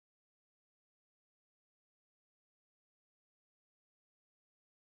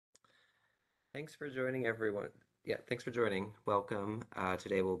Thanks for joining, everyone. Yeah, thanks for joining. Welcome.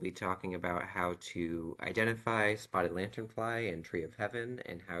 Today we'll be talking about how to identify spotted lanternfly and tree of heaven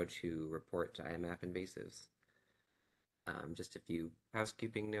and how to report to iMapInvasives. Just a few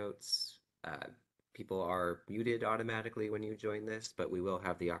housekeeping notes. People are muted automatically when you join this, but we will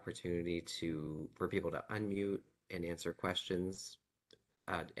have the opportunity for people to unmute and answer questions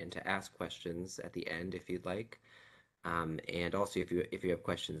and to ask questions at the end if you'd like. And also, if you have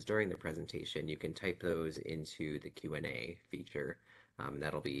questions during the presentation, you can type those into the Q&A feature.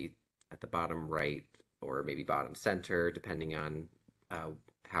 That'll be at the bottom right or maybe bottom center, depending on uh,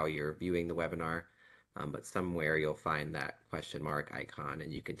 how you're viewing the webinar. But somewhere you'll find that question mark icon,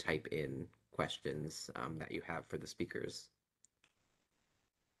 and you can type in questions that you have for the speakers.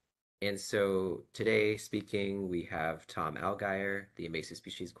 And so today speaking, we have Tom Allgaier, the Invasive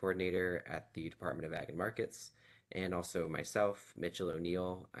Species Coordinator at the Department of Ag and Markets, and also myself, Mitchell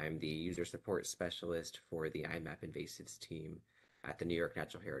O'Neill. I'm the User Support Specialist for the iMapInvasives team at the New York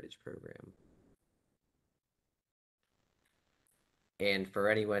Natural Heritage Program. And for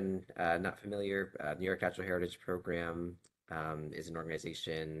anyone not familiar, New York Natural Heritage Program is an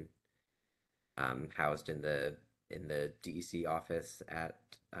organization housed in the DEC office at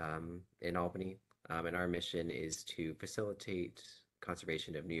in Albany. And our mission is to facilitate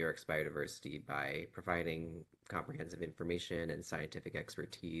conservation of New York's biodiversity by providing comprehensive information and scientific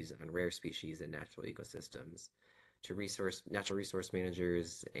expertise on rare species and natural ecosystems to natural resource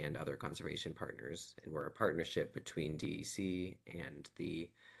managers and other conservation partners. And we're a partnership between DEC and the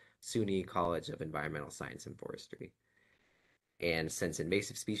SUNY College of Environmental Science and Forestry. And since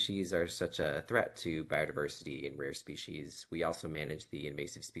invasive species are such a threat to biodiversity and rare species, we also manage the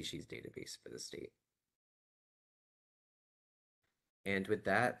invasive species database for the state. And with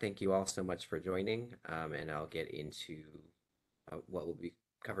that, thank you all so much for joining, and I'll get into what we'll be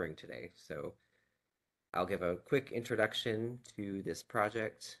covering today. So I'll give a quick introduction to this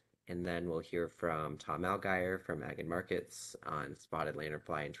project, and then we'll hear from Tom Allgaier from Ag and Markets on spotted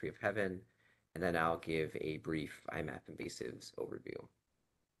lanternfly and tree of heaven, and then I'll give a brief iMapInvasives overview.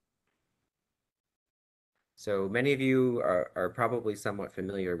 So many of you are probably somewhat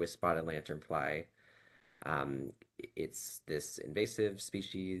familiar with spotted lanternfly. It's this invasive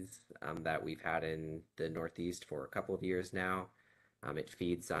species that we've had in the Northeast for a couple of years now. It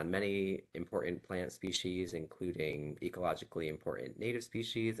feeds on many important plant species, including ecologically important native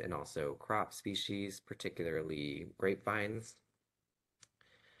species and also crop species, particularly grapevines.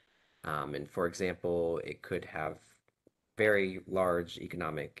 And for example, it could have very large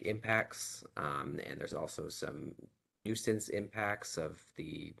economic impacts, and there's also some nuisance impacts of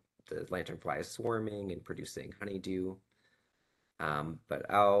the lanternflies swarming and producing honeydew. But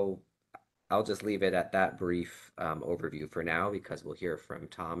I'll just leave it at that brief overview for now because we'll hear from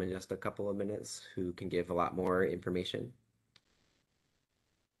Tom in just a couple of minutes, who can give a lot more information.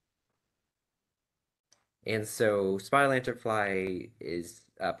 And so spotted lanternfly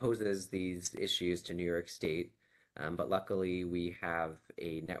poses these issues to New York State, but luckily we have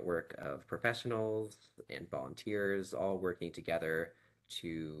a network of professionals and volunteers all working together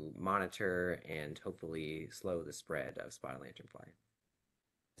to monitor and hopefully slow the spread of spotted lanternfly.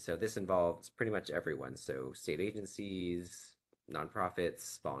 So this involves pretty much everyone, so state agencies,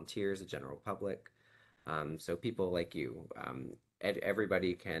 nonprofits, volunteers, the general public. So people like you,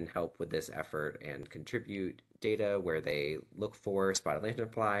 everybody can help with this effort and contribute data where they look for spotted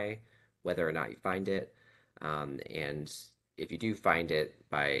lanternfly, whether or not you find it. And if you do find it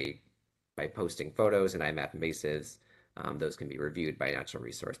by posting photos in iMapInvasives, those can be reviewed by natural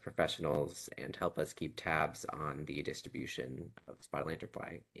resource professionals and help us keep tabs on the distribution of spotted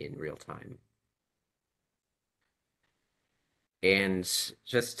lanternfly in real time. And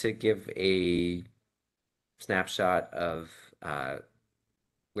just to give a snapshot of uh,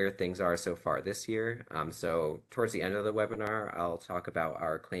 where things are so far this year. So towards the end of the webinar, I'll talk about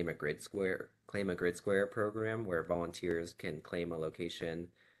our Claim a Grid Square program, where volunteers can claim a location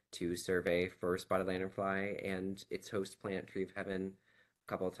to survey for spotted lanternfly and its host plant, tree of heaven, a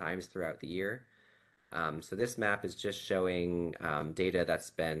couple of times throughout the year. So this map is just showing data that's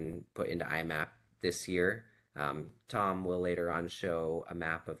been put into iMap this year. Tom will later on show a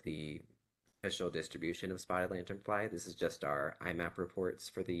map of the official distribution of spotted lanternfly. This is just our iMap reports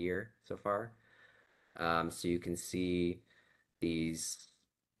for the year so far. So you can see these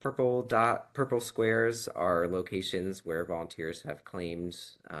purple squares are locations where volunteers have claimed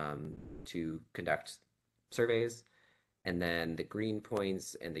to conduct surveys. And then the green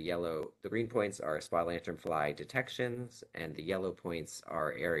points and the green points are spotted lanternfly detections, and the yellow points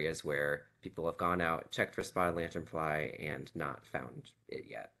are areas where people have gone out, checked for spotted lanternfly, and not found it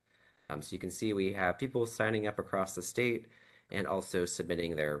yet. So you can see we have people signing up across the state and also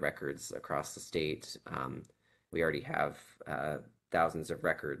submitting their records across the state. We already have thousands of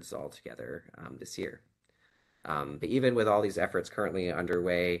records altogether this year. But even with all these efforts currently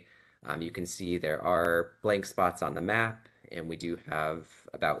underway, you can see there are blank spots on the map, and we do have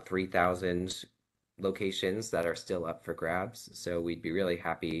about 3,000 locations that are still up for grabs. So we'd be really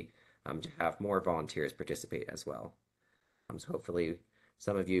happy to have more volunteers participate as well. So hopefully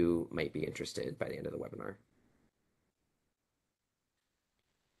some of you might be interested by the end of the webinar.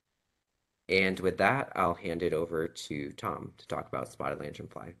 And with that, I'll hand it over to Tom to talk about spotted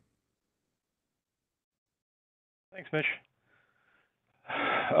lanternfly. Thanks, Mitch.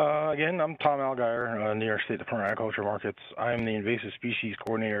 Again, I'm Tom Algeier, New York State Department of Agriculture Markets. I'm the invasive species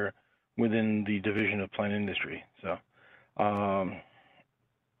coordinator within the Division of Plant Industry. So,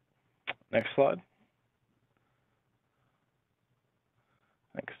 next slide.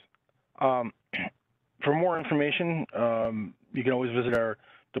 Thanks. For more information, you can always visit our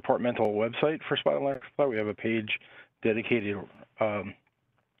departmental website for spotted lanternfly. We have a page dedicated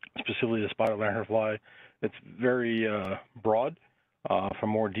specifically to spotted lanternfly. It's very broad. For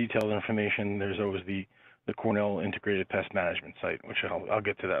more detailed information, there's always the Cornell Integrated Pest Management site, which I'll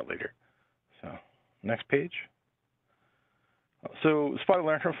get to that later. So, next page. So, spotted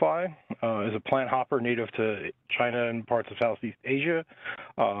lanternfly is a plant hopper native to China and parts of Southeast Asia.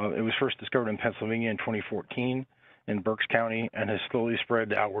 It was first discovered in Pennsylvania in 2014 in Berks County and has slowly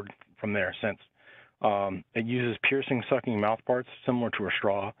spread outward from there since. It uses piercing, sucking mouth parts similar to a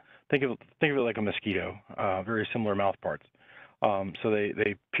straw. Think of it like a mosquito, very similar mouth parts. So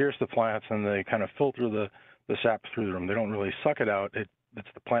they pierce the plants and they kind of filter the sap through them. They don't really suck it out. It's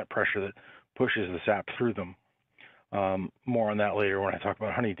the plant pressure that pushes the sap through them. More on that later when I talk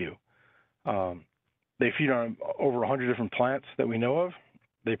about honeydew. They feed on over 100 different plants that we know of.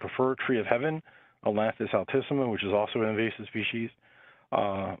 They prefer tree of heaven, Alanthus altissima, which is also an invasive species.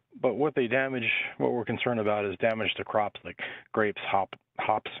 But what we're concerned about is damage to crops like grapes,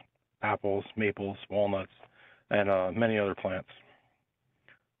 hops, apples, maples, walnuts, and many other plants.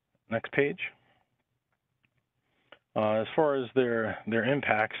 Next page. As far as their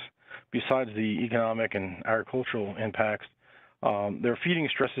impacts, besides the economic and agricultural impacts, their feeding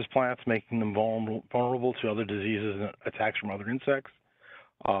stresses plants, making them vulnerable to other diseases and attacks from other insects.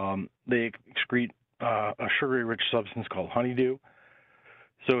 They excrete a sugary-rich substance called honeydew.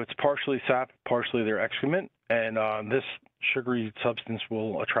 So it's partially sap, partially their excrement, and this sugary substance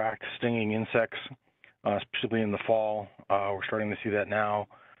will attract stinging insects, particularly in the fall. We're starting to see that now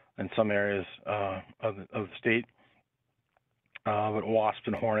in some areas of the state. But wasps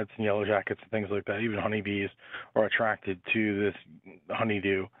and hornets and yellow jackets and things like that, even honeybees, are attracted to this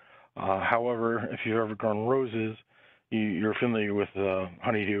honeydew. However, if you've ever grown roses, you're familiar with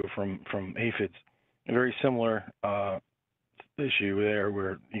honeydew from aphids. A very similar issue there,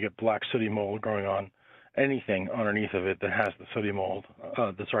 where you get black sooty mold growing on anything underneath of it that has the sooty mold.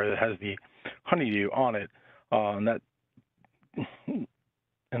 That has the honeydew on it. And that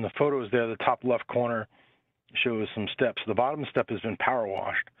in the photos there, the top left corner shows some steps. The bottom step has been power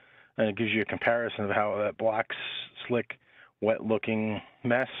washed, and it gives you a comparison of how that black, slick, wet-looking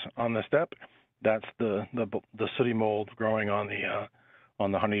mess on the step. That's the sooty mold growing on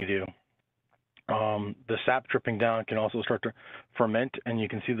the honeydew. The sap dripping down can also start to ferment, and you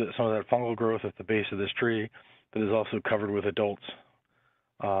can see that some of that fungal growth at the base of this tree that is also covered with adults.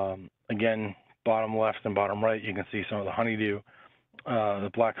 Again, bottom left and bottom right, you can see some of the honeydew, the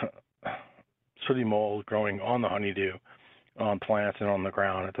black sooty mold growing on the honeydew on plants and on the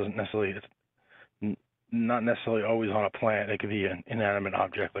ground. It's not necessarily always on a plant. It could be an inanimate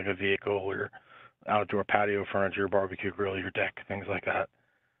object like a vehicle or outdoor patio furniture, barbecue grill, your deck, things like that.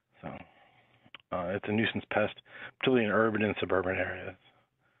 So it's a nuisance pest, particularly in urban and suburban areas.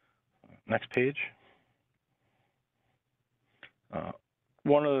 Next page.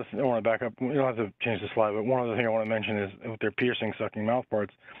 One other thing I want to back up. You don't have to change the slide, but one other thing I want to mention is with their piercing, sucking mouth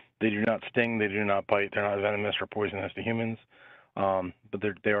parts, they do not sting, they do not bite, they're not venomous or poisonous to humans, but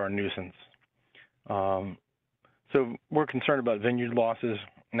they are a nuisance. So we're concerned about vineyard losses.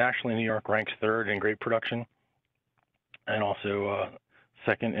 Nationally, New York ranks third in grape production and also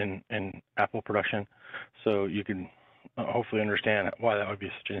second in apple production. So you can hopefully understand why that would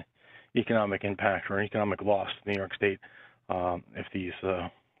be such an economic impact or an economic loss to New York State if these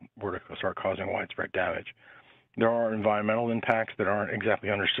were to start causing widespread damage. There are environmental impacts that aren't exactly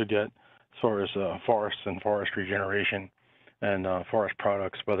understood yet as far as forests and forest regeneration and forest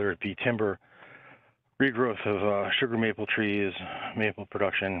products, whether it be timber, regrowth of sugar maple trees, maple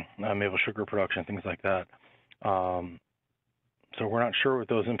production, maple sugar production, things like that. So we're not sure what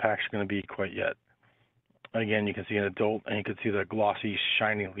those impacts are going to be quite yet. Again, you can see an adult, and you can see the glossy,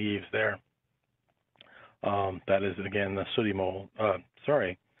 shiny leaves there. That is, again, the sooty mold.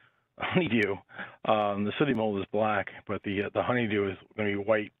 Honeydew. The sooty mold is black, but the honeydew is going to be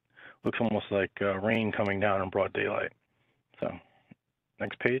white. Looks almost like rain coming down in broad daylight. So,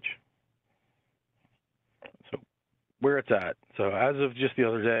 next page. So, where it's at. So, as of just the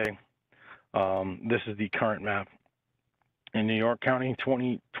other day, this is the current map. In New York County,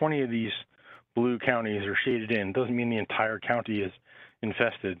 20 of these blue counties are shaded in. Doesn't mean the entire county is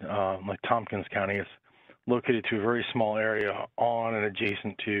infested. Like Tompkins County, it's located to a very small area on and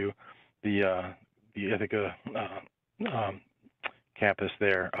adjacent to the Ithaca campus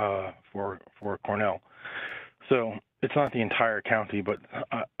there for Cornell. So it's not the entire county, but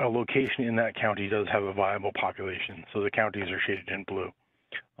a location in that county does have a viable population. So the counties are shaded in blue.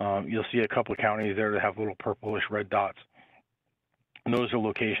 You'll see a couple of counties there that have little purplish red dots. And those are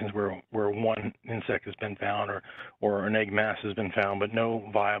locations where one insect has been found or an egg mass has been found, but no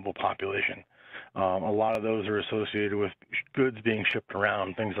viable population. A lot of those are associated with goods being shipped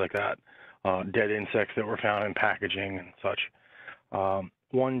around, things like that, dead insects that were found in packaging and such.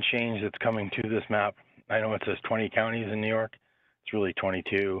 One change that's coming to this map, I know it says 20 counties in New York. It's really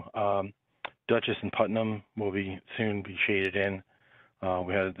 22. Dutchess and Putnam will soon be shaded in.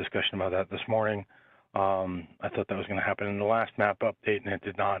 We had a discussion about that this morning. I thought that was going to happen in the last map update, and it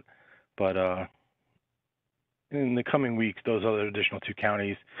did not. But in the coming weeks, those other additional two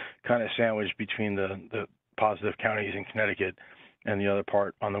counties, kind of sandwiched between the positive counties in Connecticut and the other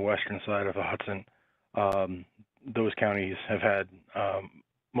part on the western side of the Hudson, those counties have had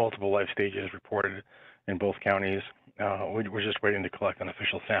multiple life stages reported in both counties. We're just waiting to collect an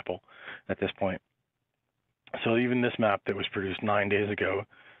official sample at this point. So even this map that was produced 9 days ago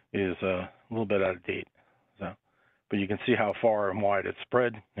is a little bit out of date. So, but you can see how far and wide it's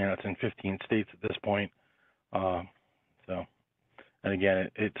spread. It's in 15 states at this point. And again,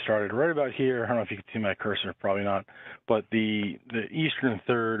 it started right about here. I don't know if you can see my cursor, probably not. But the eastern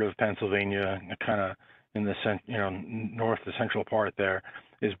third of Pennsylvania, kind of in the north to central part there,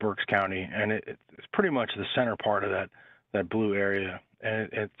 is Berks County, and it's pretty much the center part of that blue area, and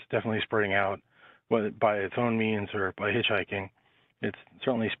it's definitely spreading out, whether by its own means or by hitchhiking. It's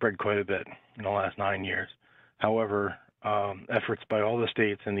certainly spread quite a bit in the last 9 years. However, efforts by all the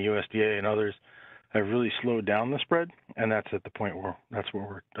states and the USDA and others have really slowed down the spread, and that's at the point where that's what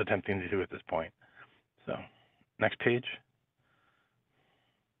we're attempting to do at this point. So, next page.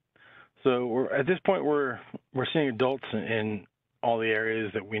 So at this point, we're seeing adults in all the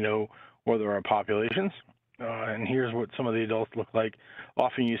areas that we know where there are populations. And here's what some of the adults look like.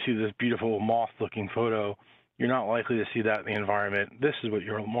 Often you see this beautiful moth-looking photo. You're not likely to see that in the environment. This is what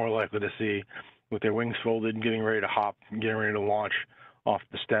you're more likely to see with their wings folded, getting ready to hop, getting ready to launch off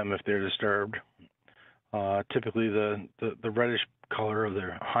the stem if they're disturbed. Typically, the reddish color of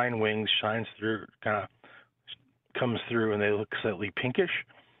their hind wings shines through, kind of comes through, and they look slightly pinkish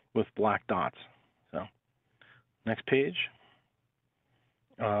with black dots. So, next page.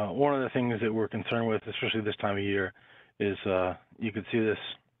 One of the things that we're concerned with, especially this time of year, is you can see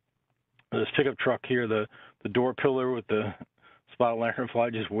this pickup truck here, the door pillar with the spotted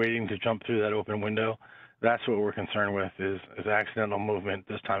lanternfly just waiting to jump through that open window. That's what we're concerned with is accidental movement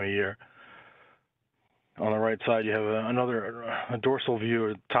this time of year. On the right side, you have a dorsal view,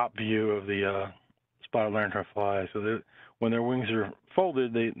 or top view of the spotted lanternfly. So when their wings are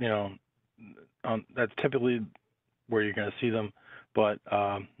folded, that's typically where you're going to see them. But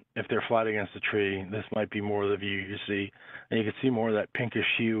if they're flat against the tree, this might be more of the view you see, and you can see more of that pinkish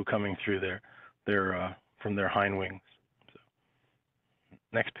hue coming through from their hind wings. So,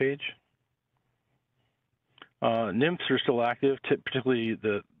 next page. Nymphs are still active, particularly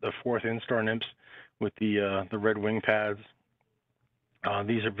the fourth instar nymphs with the red wing pads.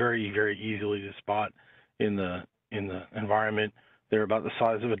 These are very, very easily to spot in the environment. They're about the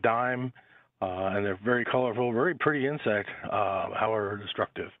size of a dime, and they're very colorful, very pretty insect, however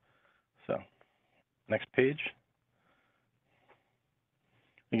destructive. So, next page.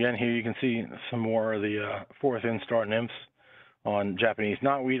 Again, here you can see some more of the fourth instar nymphs on Japanese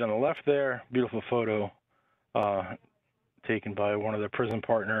knotweed on the left there. Beautiful photo taken by one of the Prism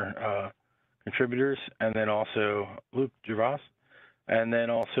Partner contributors, and then also Luke Gervais, and then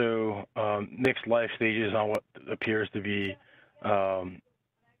also mixed life stages on what appears to be,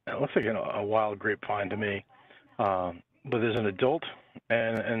 it looks like a wild grapevine to me, but there's an adult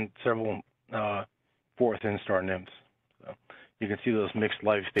and several fourth instar nymphs. So you can see those mixed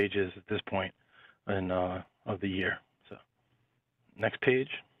life stages at this point of the year. So next page.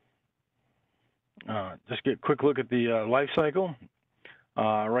 Just get a quick look at the life cycle.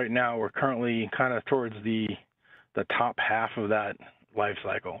 Right now, we're currently kind of towards the top half of that life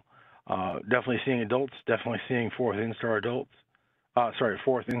cycle. Definitely seeing adults, definitely seeing fourth instar adults,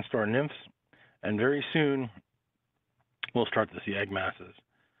 fourth instar nymphs, and very soon we'll start to see egg masses.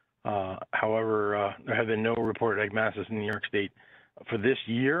 However, there have been no reported egg masses in New York State for this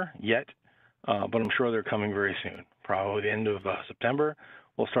year yet, but I'm sure they're coming very soon. Probably the end of September,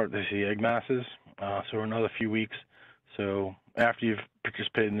 we'll start to see egg masses. So another few weeks. So after you've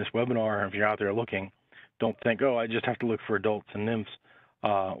participated in this webinar, if you're out there looking, don't think, oh, I just have to look for adults and nymphs.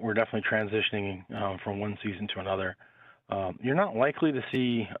 We're definitely transitioning from one season to another. You're not likely to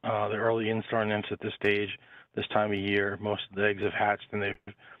see the early instar nymphs at this stage, this time of year. Most of the eggs have hatched and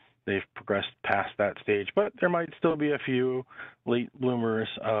they've progressed past that stage, but there might still be a few late bloomers,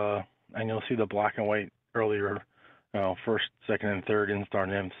 and you'll see the black and white earlier, first, second, and third instar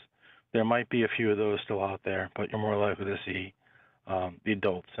nymphs. There might be a few of those still out there, but you're more likely to see the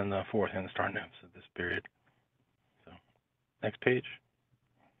adults and the fourth instar nymphs at this period. So, next page.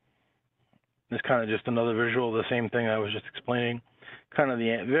 This is kind of just another visual of the same thing I was just explaining. Kind of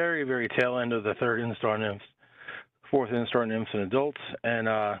the very, very tail end of the third instar nymphs, fourth instar nymphs and adults, and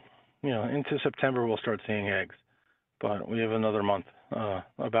into September we'll start seeing eggs. But we have another month,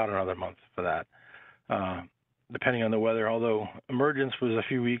 about another month for that. Depending on the weather, although emergence was a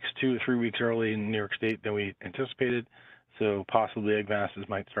few weeks, 2 or 3 weeks early in New York State than we anticipated, so possibly egg masses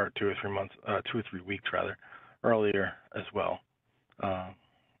might start 2 or 3 weeks rather, earlier as well.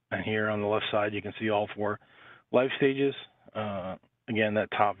 And here on the left side, you can see all 4 life stages. Again,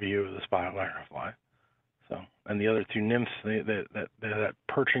 that top view of the spotted lanternfly. So, and the other 2 nymphs, that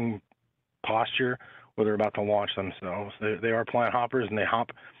perching posture where they're about to launch themselves. They are plant hoppers, and they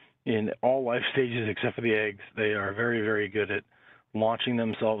hop in all life stages except for the eggs. They are very, very good at launching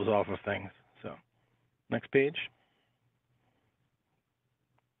themselves off of things. So, next page.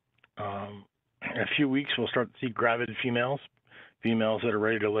 In a few weeks, we'll start to see gravid females that are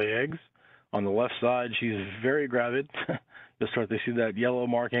ready to lay eggs. On the left side, she's very gravid. You'll start to see that yellow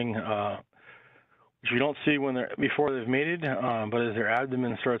marking, which we don't see before they've mated, but as their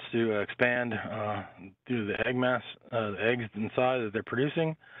abdomen starts to expand due to the egg mass, the eggs inside that they're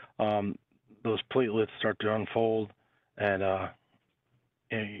producing, those platelets start to unfold, and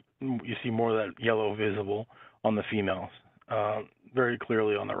you see more of that yellow visible on the females, very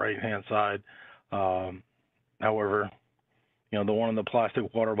clearly on the right-hand side. However, the one in the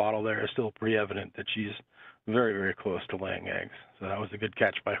plastic water bottle there is still pretty evident that she's very, very close to laying eggs. So that was a good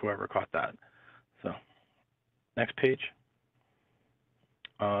catch by whoever caught that. So, next page.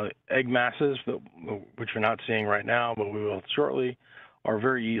 Egg masses, which we're not seeing right now, but we will shortly, are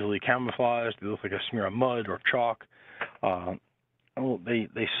very easily camouflaged. They look like a smear of mud or chalk.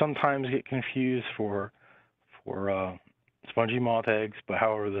 They sometimes get confused for spongy moth eggs, but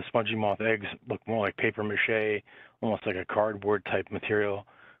however, the spongy moth eggs look more like paper mache, almost like a cardboard type material,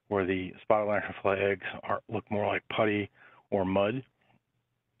 where the spotted lanternfly eggs look more like putty or mud.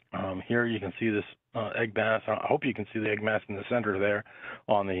 Here you can see this egg mass. I hope you can see the egg mass in the center there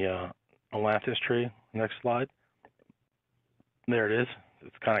on the Atlantis tree. Next slide. There it is.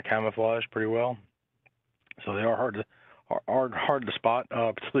 It's kind of camouflaged pretty well. So they are hard to spot,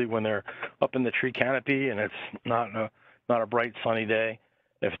 particularly when they're up in the tree canopy and it's not a bright sunny day.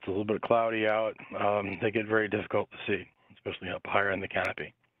 If it's a little bit cloudy out, they get very difficult to see, especially up higher in the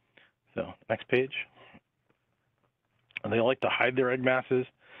canopy. So next page. And they like to hide their egg masses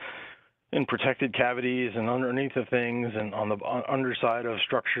in protected cavities and underneath of things and on the underside of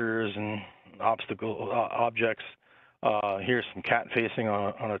structures and objects. Here's some cat facing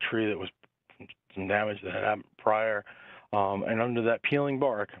on a tree that was some damage that had happened prior. And under that peeling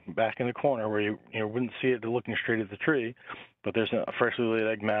bark, back in the corner where you wouldn't see it looking straight at the tree, but there's a freshly laid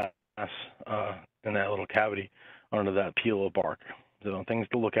egg mass in that little cavity under that peel of bark. So things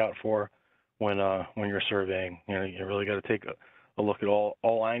to look out for when you're surveying. You really got to take a look at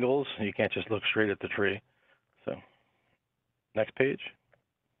all angles. You can't just look straight at the tree. So, next page.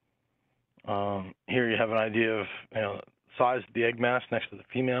 Here you have an idea of size of the egg mass next to the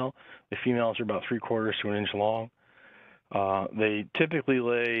female. The females are about 3/4 to an inch long. They typically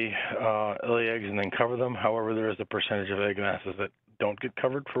lay eggs and then cover them. However, there is a percentage of egg masses that don't get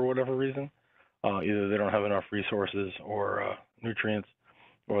covered for whatever reason. Either they don't have enough resources or nutrients,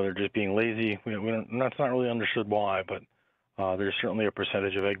 or they're just being lazy. That's not really understood why, but there's certainly a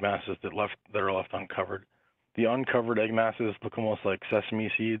percentage of egg masses that are left uncovered. The uncovered egg masses look almost like sesame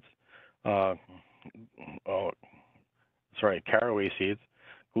seeds, caraway seeds,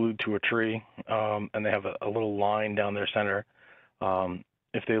 glued to a tree, and they have a little line down their center.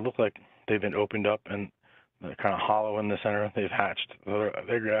 if they look like they've been opened up and they're kind of hollow in the center, they've hatched.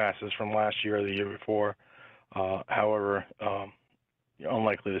 They're grasses from last year or the year before. However, you're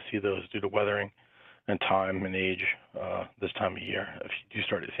unlikely to see those due to weathering and time and age this time of year. If you do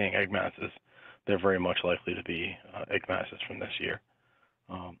start seeing egg masses, they're very much likely to be egg masses from this year.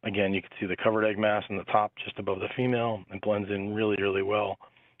 Again, you can see the covered egg mass in the top just above the female. It blends in really, really well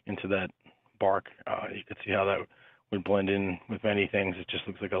into that bark. You can see how that would blend in with many things. It just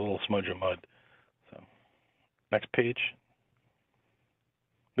looks like a little smudge of mud. So, next page.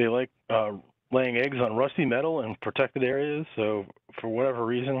 They like laying eggs on rusty metal in protected areas. So for whatever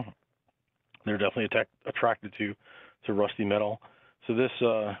reason, they're definitely attracted to rusty metal. So this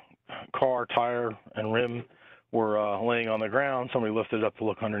car tire and rim were laying on the ground. Somebody lifted it up to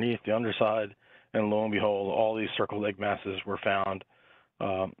look underneath the underside, and lo and behold, all these circled egg masses were found,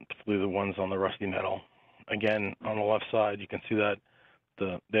 particularly the ones on the rusty metal. Again, on the left side, you can see that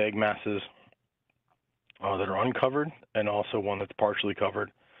the egg masses that are uncovered, and also one that's partially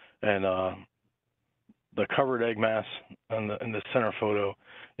covered. And the covered egg mass in the center photo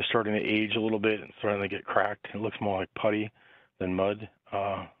is starting to age a little bit and starting to get cracked. It looks more like putty than mud,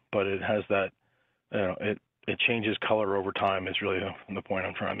 but it has that, it changes color over time is really the point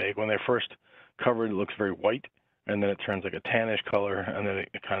I'm trying to make. When they're first covered, it looks very white, and then it turns like a tannish color, and then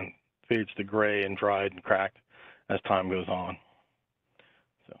it kind of fades to gray and dried and cracked as time goes on.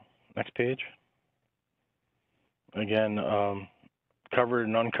 So next page. Again, covered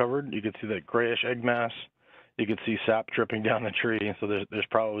and uncovered, you can see that grayish egg mass. You can see sap dripping down the tree, so there's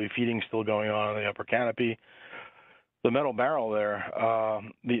probably feeding still going on in the upper canopy. The metal barrel there,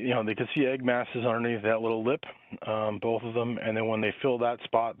 they can see egg masses underneath that little lip, both of them, and then when they fill that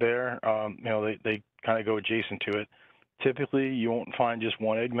spot there, they kind of go adjacent to it. Typically, you won't find just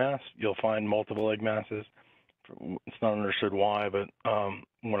one egg mass. You'll find multiple egg masses. It's not understood why, but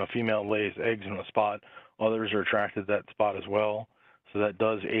when a female lays eggs in a spot, others are attracted to that spot as well. So that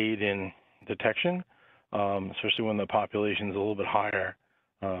does aid in detection, especially when the population is a little bit higher.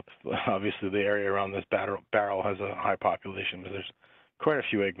 Obviously, the area around this barrel has a high population, but there's quite a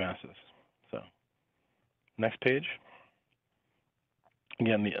few egg masses. So, next page.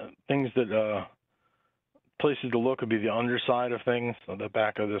 Again, the things that places to look would be the underside of things, so the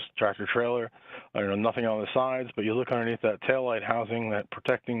back of this tractor trailer. Nothing on the sides, but you look underneath that taillight housing, that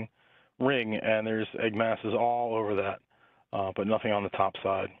protecting ring, and there's egg masses all over that, but nothing on the top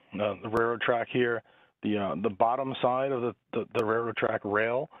side. The railroad track here, the bottom side of the railroad track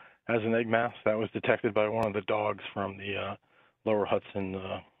rail has an egg mass that was detected by one of the dogs from the Lower Hudson,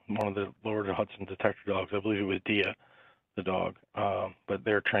 one of the Lower Hudson detector dogs. I believe it was Dia, the dog, but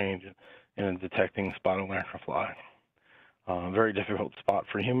they're trained in detecting spotted lanternfly. Very difficult spot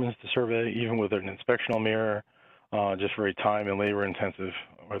for humans to survey, even with an inspectional mirror, just very time and labor intensive,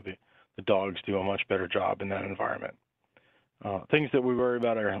 where the dogs do a much better job in that environment. Things that we worry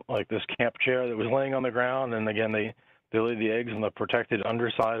about are like this camp chair that was laying on the ground, and again, they lay the eggs on the protected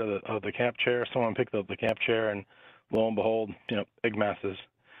underside of the camp chair. Someone picked up the camp chair, and lo and behold, egg masses.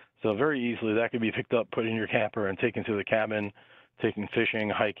 So very easily that could be picked up, put in your camper, and taken to the cabin, taken fishing,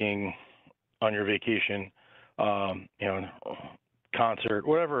 hiking, on your vacation, concert,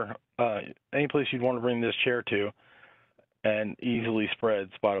 whatever, any place you'd want to bring this chair to, and easily spread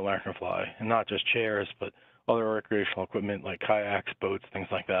spotted lanternfly, and not just chairs, but other recreational equipment like kayaks, boats, things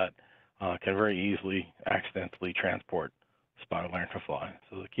like that, can very easily accidentally transport spotted lanternfly.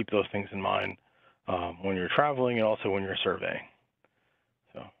 So keep those things in mind when you're traveling and also when you're surveying.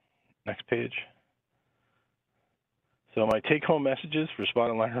 So next page. So my take-home messages for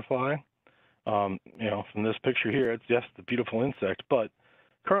spotted lanternfly. From this picture here, it's just a beautiful insect, but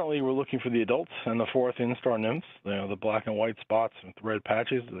currently we're looking for the adults and the fourth instar nymphs, the black and white spots with red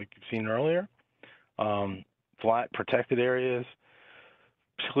patches like you've seen earlier. Flat protected areas,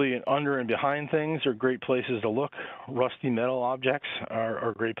 particularly under and behind things, are great places to look. Rusty metal objects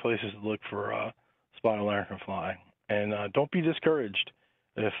are great places to look for spotted lanternfly. And don't be discouraged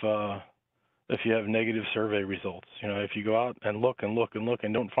if you have negative survey results. If you go out and look and look and look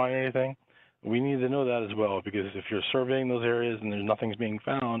and don't find anything, we need to know that as well, because if you're surveying those areas and there's nothing's being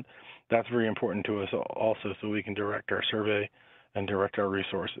found, that's very important to us also, so we can direct our survey and direct our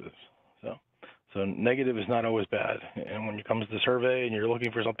resources. So negative is not always bad. And when it comes to survey and you're looking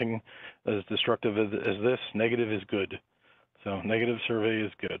for something as destructive as this, negative is good. So negative survey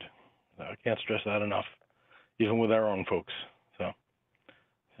is good. I can't stress that enough, even with our own folks. So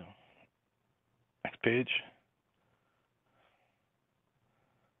next page.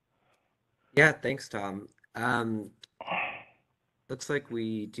 Yeah, thanks, Tom. Looks like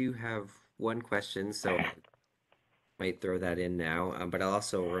we do have one question, so might throw that in now, but I'll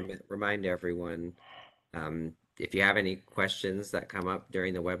also remind everyone, if you have any questions that come up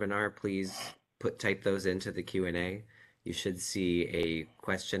during the webinar, please type those into the Q&A. You should see a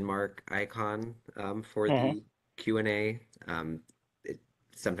question mark icon for Mm-hmm. the Q&A. It,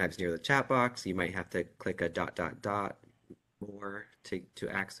 sometimes near the chat box, you might have to click a dot dot dot more to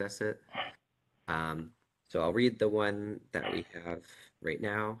access it. Um, so I'll read the one that we have right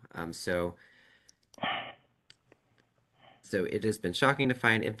now. So it has been shocking to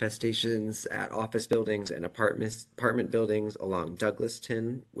find infestations at office buildings and apartment buildings along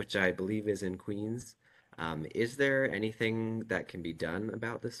Douglaston, which I believe is in Queens. Is there anything that can be done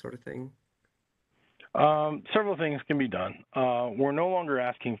about this sort of thing? Several things can be done. We're no longer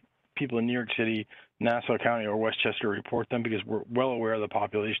asking people in New York City, Nassau County, or Westchester to report them because we're well aware of the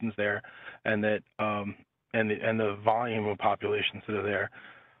populations there, and that and the volume of populations that are there.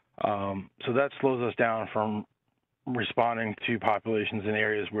 So that slows us down from responding to populations in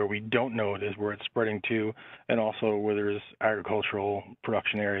areas where we don't know it is, where it's spreading to, and also where there's agricultural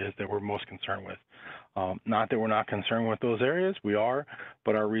production areas that we're most concerned with. Not that we're not concerned with those areas, we are,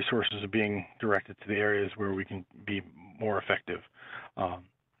 but our resources are being directed to the areas where we can be more effective. Um,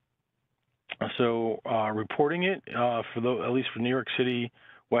 Reporting it, at least for New York City,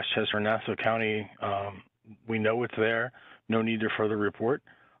 Westchester, and Nassau County, we know it's there. No need to further report.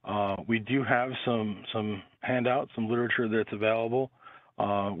 We do have some handouts, some literature that's available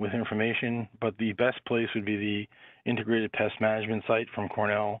with information, but the best place would be the Integrated Pest Management site from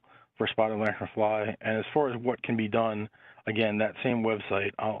Cornell for spotted lanternfly. And as far as what can be done, again, that same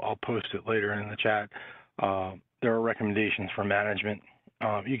website, I'll post it later in the chat. There are recommendations for management.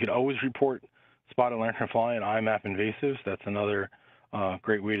 You could always report spotted lanternfly and iMapInvasives. That's another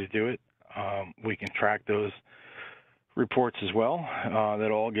great way to do it. We can track those reports as well.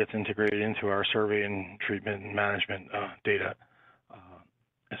 That all gets integrated into our survey and treatment and management data.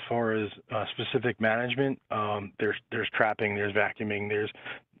 As far as specific management, there's trapping, there's vacuuming, there's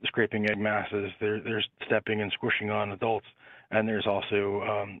scraping egg masses, there's stepping and squishing on adults, and there's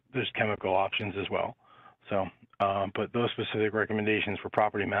also there's chemical options as well. So, but those specific recommendations for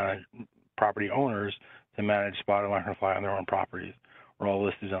property owners to manage spotted lanternfly on their own properties are all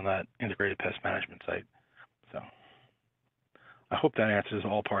listed on that integrated pest management site. So, I hope that answers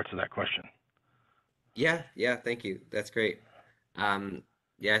all parts of that question. Yeah, thank you. That's great. Um,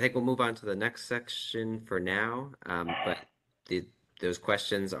 yeah, I think we'll move on to the next section for now. But the, those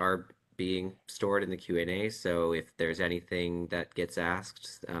questions are being stored in the Q&A, so if there's anything that gets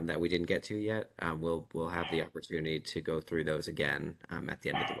asked that we didn't get to yet, we'll have the opportunity to go through those again at the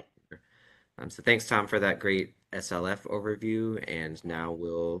end of the webinar. So thanks, Tom, for that great SLF overview, and now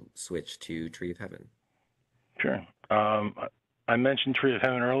we'll switch to Tree of Heaven. Sure. I mentioned Tree of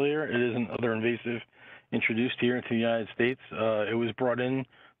Heaven earlier. It is another invasive introduced here into the United States. It was brought in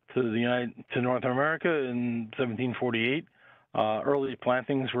to North America in 1748. Early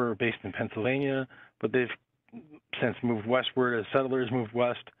plantings were based in Pennsylvania, but they've since moved westward as settlers moved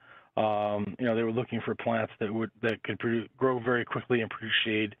west. They were looking for plants that could grow very quickly and produce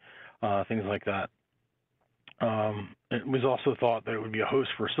shade, things like that. It was also thought that it would be a host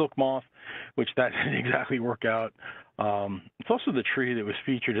for silk moth, which that didn't exactly work out. It's also the tree that was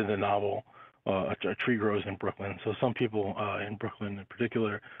featured in the novel, A Tree Grows in Brooklyn. So some people in Brooklyn in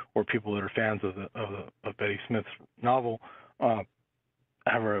particular, or people that are fans of Betty Smith's novel,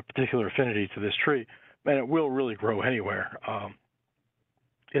 have a particular affinity to this tree, and it will really grow anywhere.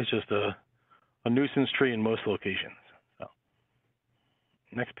 It's just a nuisance tree in most locations. So,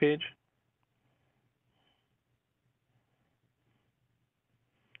 next page.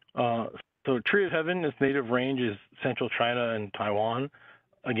 So Tree of Heaven, its native range is central China and Taiwan.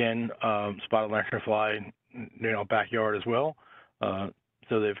 Again, spotted lanternfly, backyard as well.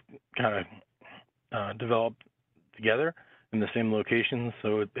 So they've kind of developed together in the same locations.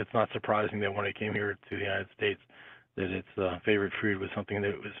 So it's not surprising that when it came here to the United States, that its favorite food was something that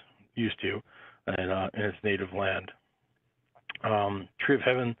it was used to in its native land. Tree of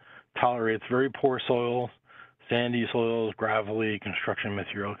Heaven tolerates very poor soils, sandy soils, gravelly, construction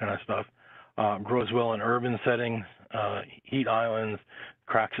material kind of stuff. Grows well in urban settings, heat islands,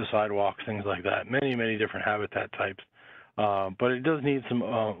 cracks of sidewalks, things like that. Many, many different habitat types. But it does need some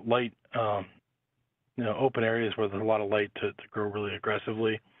light, open areas where there's a lot of light to grow really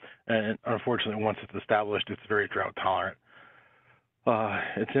aggressively. And unfortunately, once it's established, it's very drought tolerant.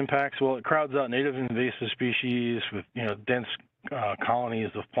 Its impacts, well, it crowds out native invasive species with, dense colonies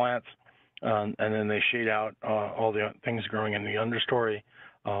of plants. And then they shade out all the things growing in the understory.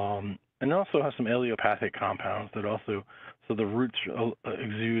 And it also has some allelopathic compounds that also, so the roots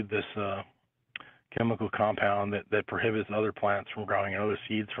exude this chemical compound that prohibits other plants from growing and other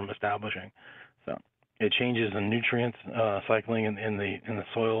seeds from establishing. So it changes the nutrients cycling in the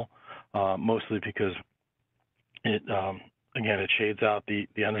soil, mostly because it again it shades out the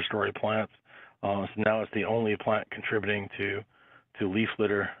understory plants. So now it's the only plant contributing to leaf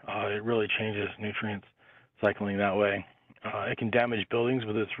litter. It really changes nutrients cycling that way. It can damage buildings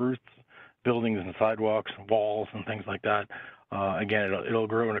with its roots, buildings and sidewalks, walls, and things like that. Again, it'll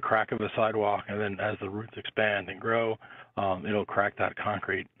grow in a crack of a sidewalk, and then as the roots expand and grow, it'll crack that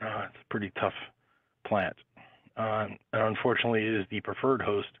concrete. It's a pretty tough plant. And unfortunately, it is the preferred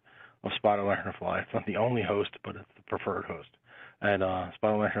host of spotted lanternfly. It's not the only host, but it's the preferred host. And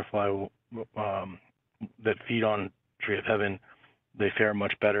spotted lanternfly that feed on tree of heaven, they fare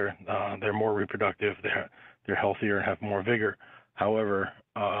much better. They're more reproductive. They're healthier and have more vigor. However,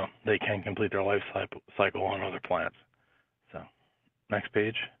 they can complete their life cycle on other plants. So, next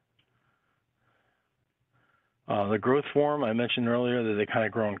page. The growth form, I mentioned earlier that they kind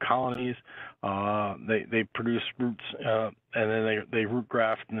of grow in colonies. They produce roots, and then they root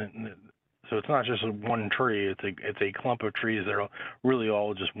graft. So it's not just one tree. It's a clump of trees that are really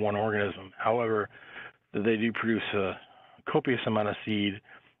all just one organism. However, they do produce a copious amount of seed,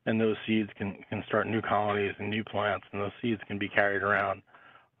 and those seeds can start new colonies and new plants, and those seeds can be carried around.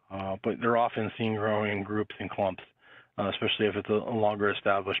 But they're often seen growing in groups and clumps, especially if it's a longer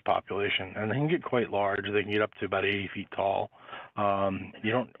established population. And they can get quite large. They can get up to about 80 feet tall.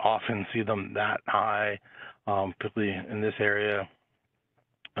 You don't often see them that high, particularly in this area.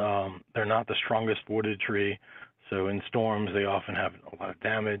 They're not the strongest wooded tree, so in storms they often have a lot of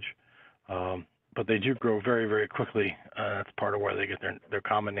damage. But they do grow very, very quickly. That's part of where they get their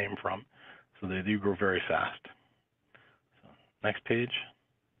common name from. So they do grow very fast. So, next page.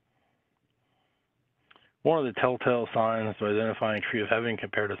 One of the telltale signs of identifying tree of heaven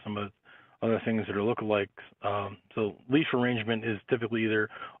compared to some of the other things that are lookalikes. So leaf arrangement is typically either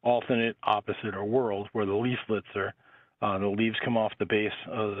alternate, opposite, or whorled, where the leaflets are, the leaves come off the base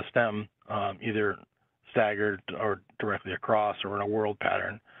of the stem, either staggered or directly across or in a whorled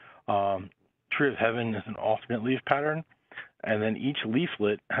pattern. Tree of heaven is an alternate leaf pattern, and then each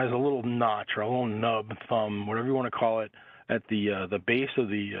leaflet has a little notch or a little nub, thumb, whatever you want to call it, at the base of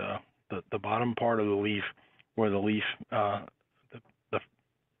the bottom part of the leaf, where the leaf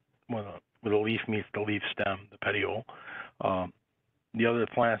where the leaf meets the leaf stem, the petiole. The other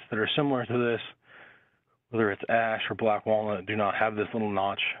plants that are similar to this, whether it's ash or black walnut, do not have this little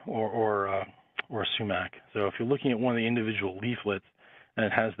notch or sumac. So if you're looking at one of the individual leaflets and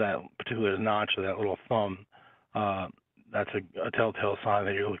it has that particular notch or that little thumb, that's a telltale sign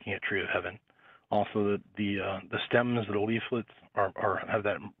that you're looking at tree of heaven. Also, the stems of the leaflets have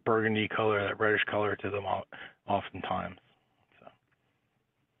that burgundy color, that reddish color to them oftentimes. So,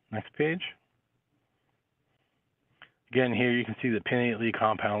 next page. Again, here you can see the pinnately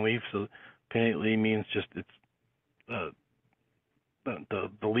compound leaf. So pinnately means just it's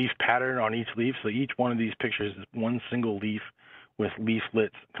the leaf pattern on each leaf. So each one of these pictures is one single leaf with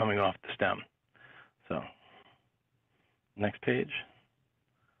leaflets coming off the stem. So, next page.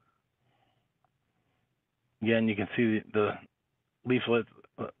 Again, you can see the leaflet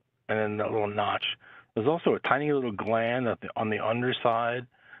and then that little notch. There's also a tiny little gland on the underside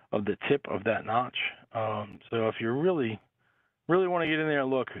of the tip of that notch. So if you really want to get in there and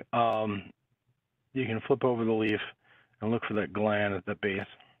look, you can flip over the leaf and look for that gland at the base.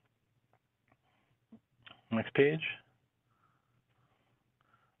 Next page.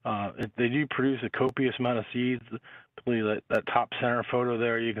 They do produce a copious amount of seeds. Particularly that top center photo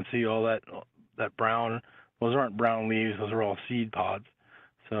there, you can see all that brown. Those aren't brown leaves; those are all seed pods.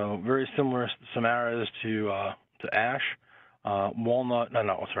 So very similar samaras to ash. Walnut.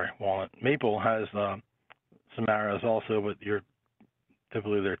 Maple has samaras also, but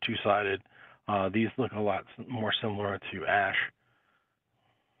typically they're two-sided. These look a lot more similar to ash,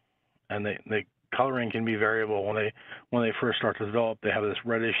 and the coloring can be variable. When they first start to develop, they have this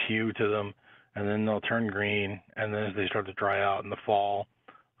reddish hue to them, and then they'll turn green, and then as they start to dry out in the fall,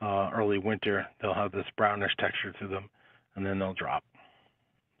 early winter, they'll have this brownish texture to them, and then they'll drop.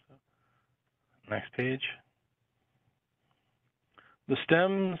 Next page. The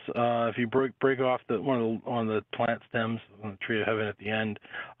stems, if you break off one of the plant stems on the tree of heaven at the end,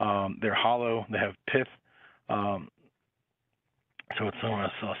 they're hollow. They have pith, so it's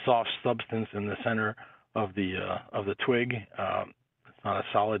a soft substance in the center of the twig. It's not a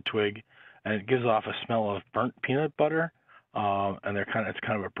solid twig, and it gives off a smell of burnt peanut butter. And it's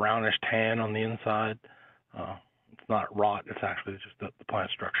kind of a brownish tan on the inside. It's not rot. It's actually just the plant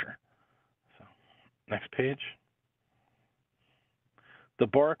structure. So, next page. The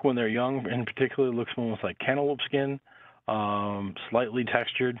bark, when they're young in particular, looks almost like cantaloupe skin, slightly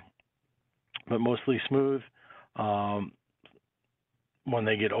textured, but mostly smooth. Um, when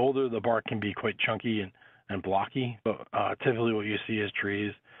they get older, the bark can be quite chunky and blocky, but typically what you see is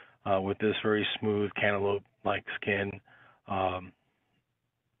trees with this very smooth cantaloupe-like skin, um,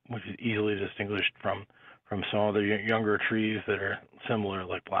 which is easily distinguished from some other younger trees that are similar,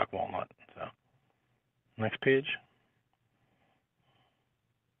 like black walnut. So, next page.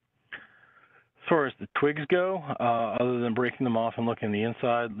 As far as the twigs go, other than breaking them off and looking at the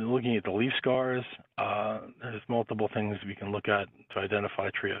inside, looking at the leaf scars, there's multiple things we can look at to identify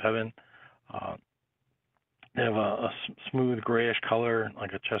tree of heaven. Uh, they have a smooth grayish color,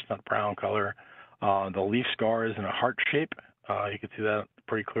 like a chestnut brown color. The leaf scar is in a heart shape. You can see that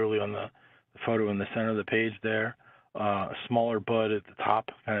pretty clearly on the photo in the center of the page there. A smaller bud at the top,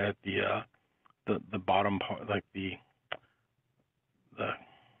 kind of at the bottom part, like the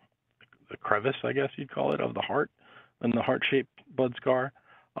crevice, I guess you'd call it, of the heart, and the heart-shaped bud scar.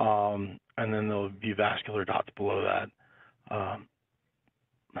 And then there'll be vascular dots below that.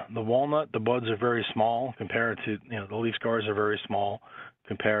 The walnut, the buds are very small compared to, the leaf scars are very small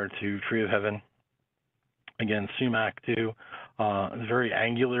compared to tree of heaven. Again, sumac too. Very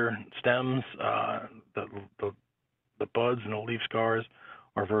angular stems. The buds and the leaf scars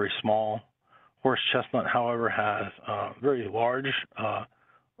are very small. Horse chestnut, however, has very large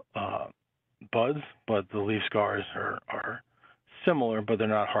buds, but the leaf scars are similar, but they're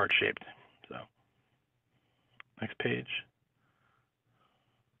not heart-shaped. So, next page.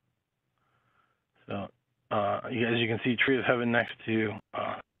 So, as you can see, tree of heaven next to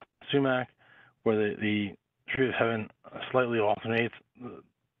sumac, where the tree of heaven slightly alternates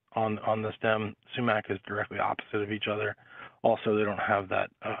on the stem. Sumac is directly opposite of each other. Also, they don't have that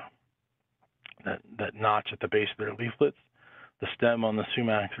notch at the base of their leaflets. The stem on the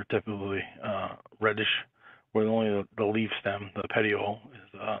sumacs are typically reddish, where only the leaf stem, the petiole,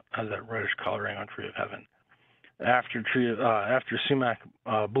 has that reddish coloring on tree of heaven. After sumac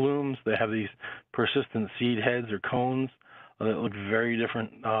blooms, they have these persistent seed heads or cones that look very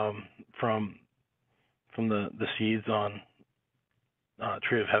different from the seeds on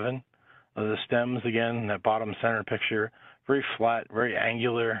tree of heaven. The stems, again, that bottom center picture, very flat, very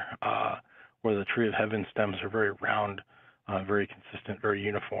angular, where the tree of heaven stems are very round, very consistent, very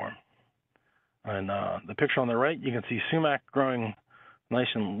uniform. And the picture on the right, you can see sumac growing nice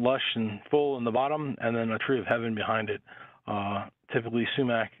and lush and full in the bottom, and then a tree of heaven behind it. Typically,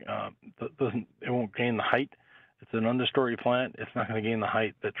 sumac won't gain the height. It's an understory plant. It's not going to gain the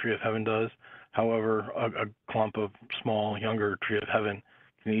height that tree of heaven does. However, a clump of small, younger tree of heaven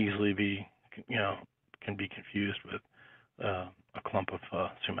can easily be, can be confused with a clump of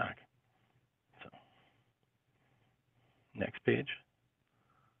sumac. So, next page.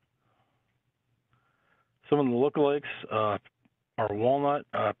 Some of the lookalikes are walnut,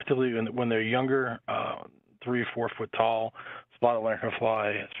 particularly when they're younger, 3 or 4 foot tall. Spotted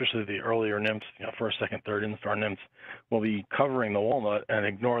lanternfly, especially the earlier nymphs, first, second, third instar nymphs, will be covering the walnut and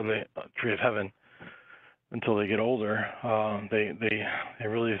ignore the tree of heaven until they get older. They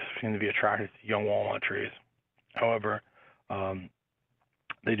really seem to be attracted to young walnut trees. However,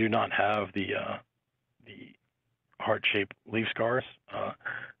 they do not have the heart-shaped leaf scars.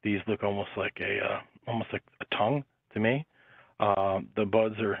 These look almost like a tongue to me. The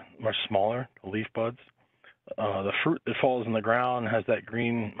buds are much smaller, the leaf buds. The fruit that falls in the ground has that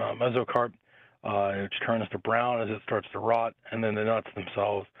green mesocarp, which turns to brown as it starts to rot, and then the nuts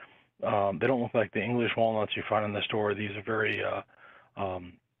themselves, they don't look like the English walnuts you find in the store. These are very,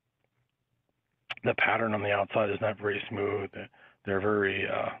 the pattern on the outside is not very smooth. They're very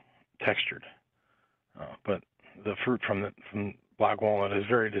textured. But the fruit from black walnut is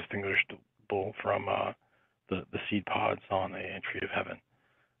very distinguishable from the seed pods on a tree of heaven.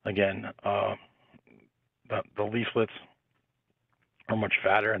 Again, the leaflets are much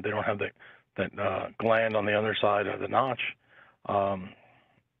fatter, and they don't have that gland on the underside of the notch.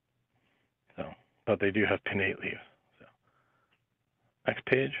 But they do have pinnate leaves. So, next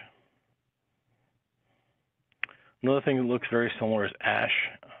page. Another thing that looks very similar is ash.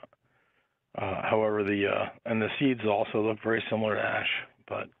 However, and the seeds also look very similar to ash,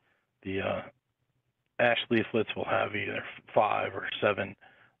 but the ash leaflets will have either 5 or 7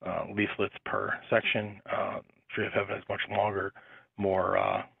 leaflets per section. Tree of heaven is much longer,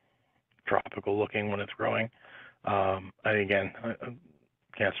 more tropical looking when it's growing. And again, I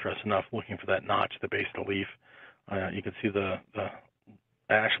can't stress enough looking for that notch at the base of the leaf. You can see the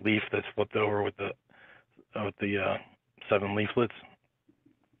ash leaf that's flipped over with the 7 leaflets.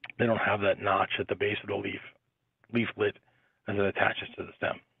 They don't have that notch at the base of the leaflet as it attaches to the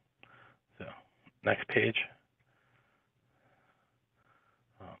stem. So, next page.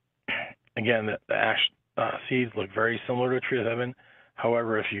 Again, the ash seeds look very similar to Tree of Heaven.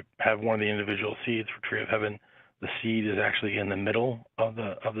 However, if you have one of the individual seeds for Tree of Heaven, the seed is actually in the middle of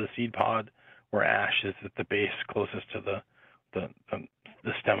the seed pod, where ash is at the base closest to the,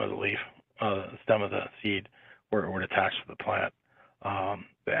 the stem of the leaf, stem of the seed, where it would attach to the plant.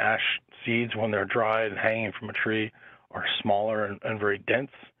 The ash seeds, when they're dried and hanging from a tree, are smaller and very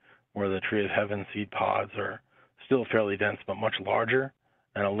dense, where the Tree of Heaven seed pods are still fairly dense but much larger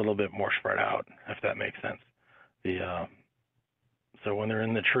and a little bit more spread out, if that makes sense. So when they're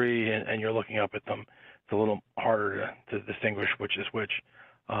in the tree and you're looking up at them, it's a little harder to distinguish which is which.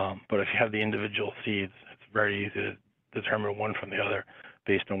 But if you have the individual seeds, it's very easy to determine one from the other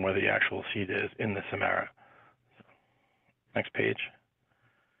based on where the actual seed is in the samara. So, next page.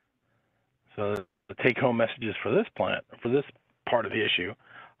 So the take-home messages for this plant, for this part of the issue,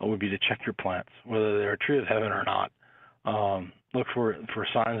 would be to check your plants, whether they're a Tree of Heaven or not. Look for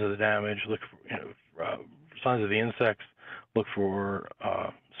signs of the damage. Look for signs of the insects. Look for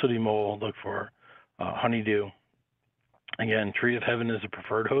sooty mold. Look for honeydew. Again, Tree of Heaven is a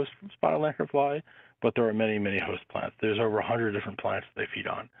preferred host from spotted lanternfly, but there are many, many host plants. There's over 100 different plants they feed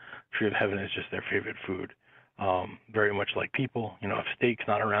on. Tree of Heaven is just their favorite food. Very much like people, if steak's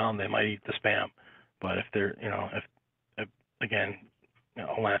not around, they might eat the spam. But if they're, if again,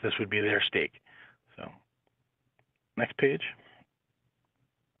 Atlantis would be their steak. So, next page.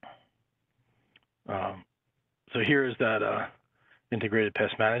 So here is that integrated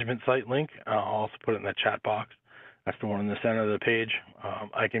pest management site link. I'll also put it in the chat box. That's the one in the center of the page.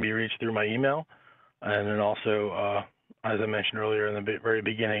 I can be reached through my email. And then also, as I mentioned earlier in the very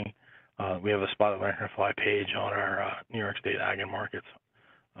beginning, we have a spotted lanternfly page on our New York State Ag and Markets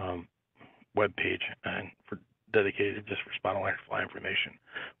web page, and dedicated just for spotted lanternfly information.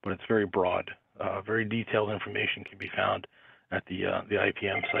 But it's very broad. Very detailed information can be found at the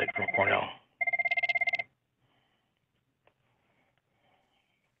IPM site from Cornell.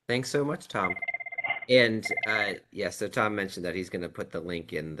 Thanks so much, Tom. And yeah, so Tom mentioned that he's going to put the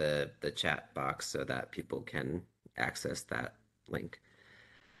link in the chat box so that people can access that link.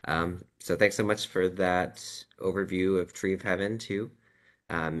 So thanks so much for that overview of Tree of Heaven too.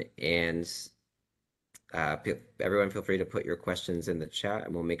 And everyone feel free to put your questions in the chat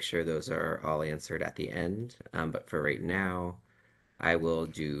and we'll make sure those are all answered at the end. But for right now, I will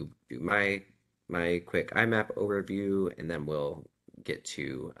do my quick IMAP overview and then we'll get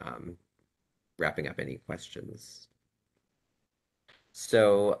to wrapping up any questions.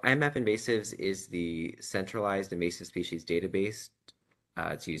 So iMapInvasives is the centralized invasive species database.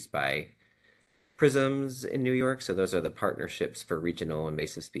 It's used by PRISMs in New York. So those are the partnerships for regional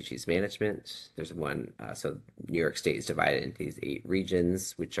invasive species management. There's one, so New York State is divided into these 8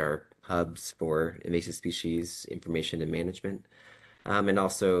 regions, which are hubs for invasive species information and management. And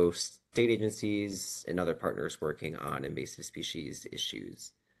also state agencies and other partners working on invasive species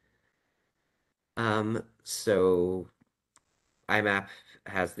issues. So IMAP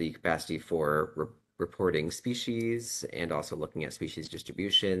has the capacity for reporting species and also looking at species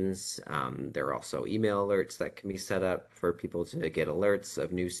distributions. There are also email alerts that can be set up for people to get alerts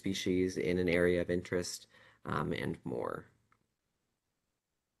of new species in an area of interest, and more.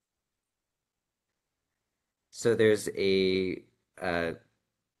 So there's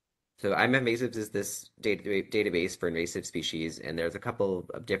so iMapInvasives is this database for invasive species, and there's a couple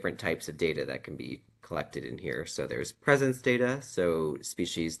of different types of data that can be collected in here. So there's presence data, so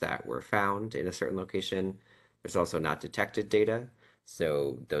species that were found in a certain location. There's also not detected data,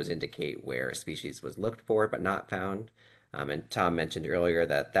 so those indicate where a species was looked for but not found. And Tom mentioned earlier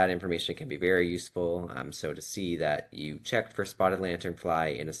that that information can be very useful. So to see that you checked for spotted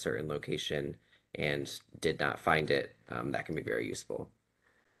lanternfly in a certain location and did not find it, that can be very useful.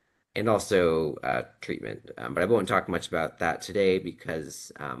 And also treatment. But I won't talk much about that today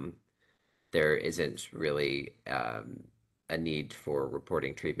because there isn't really a need for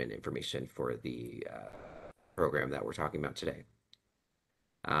reporting treatment information for the program that we're talking about today.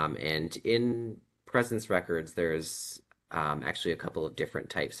 And in presence records, there's actually a couple of different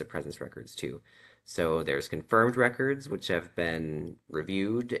types of presence records too. So there's confirmed records, which have been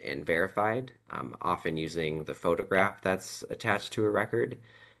reviewed and verified, often using the photograph that's attached to a record.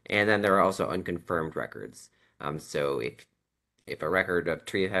 And then there are also unconfirmed records. So if a record of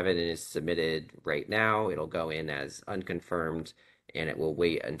Tree of Heaven is submitted right now, it'll go in as unconfirmed, and it will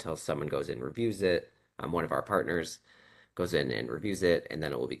wait until someone goes in and reviews it. One of our partners goes in and reviews it, and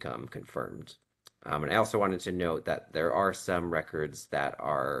then it will become confirmed. And I also wanted to note that there are some records that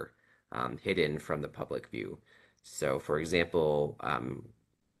are hidden from the public view. So, for example,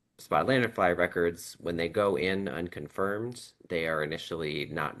 spotted lanternfly records, when they go in unconfirmed, they are initially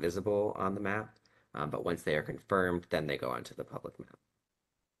not visible on the map, but once they are confirmed, then they go onto the public map.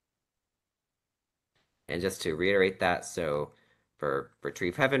 And just to reiterate that, so for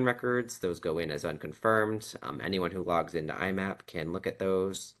Retrieve Heaven records, those go in as unconfirmed. Anyone who logs into IMAP can look at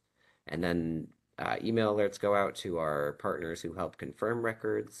those. And then email alerts go out to our partners who help confirm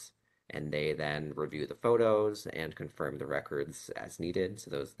records, and they then review the photos and confirm the records as needed. So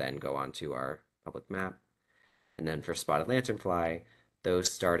those then go onto our public map. And then for Spotted Lanternfly,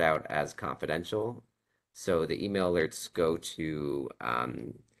 those start out as confidential. So the email alerts go to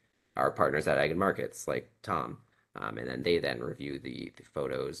our partners at Ag and Markets, like Tom, and then they then review the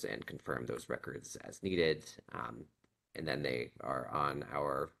photos and confirm those records as needed, and then they are on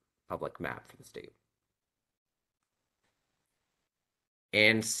our public map for the state.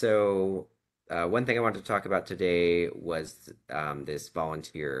 And so, one thing I wanted to talk about today was this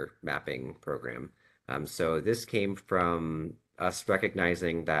volunteer mapping program. So, this came from us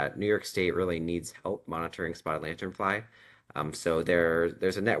recognizing that New York State really needs help monitoring spotted lanternfly.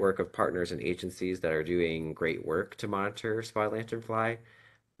 There's a network of partners and agencies that are doing great work to monitor spotted lanternfly,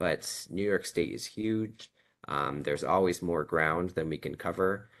 but New York State is huge. There's always more ground than we can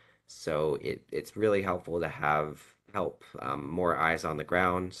cover. So it's really helpful to have help, more eyes on the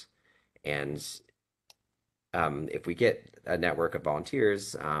ground. And if we get a network of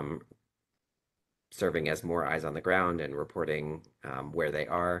volunteers serving as more eyes on the ground and reporting where they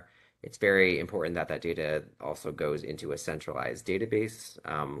are, it's very important that that data also goes into a centralized database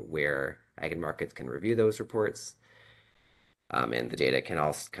where Ag and Markets can review those reports, and the data can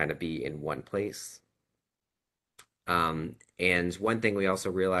all kind of be in one place. And one thing we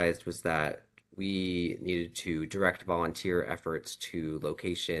also realized was that we needed to direct volunteer efforts to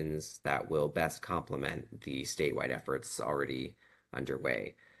locations that will best complement the statewide efforts already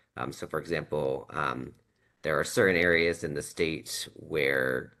underway. So, for example, there are certain areas in the state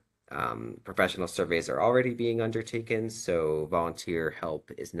where professional surveys are already being undertaken, so volunteer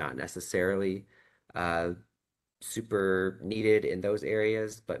help is not necessarily uh, super needed in those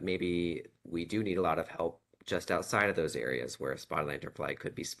areas, but maybe we do need a lot of help just outside of those areas where spotted lanternfly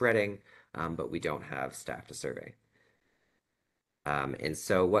could be spreading, but we don't have staff to survey. And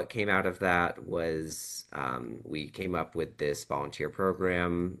so what came out of that was we came up with this volunteer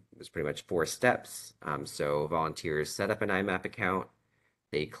program. It was pretty much 4 steps. So volunteers set up an IMAP account,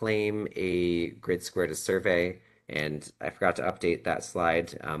 they claim a grid square to survey, and I forgot to update that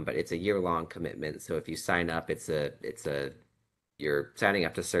slide, but it's a year-long commitment. So if you sign up, you're signing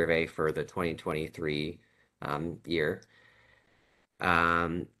up to survey for the 2023 year.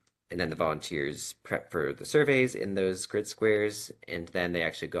 Um, and then the volunteers prep for the surveys in those grid squares, and then they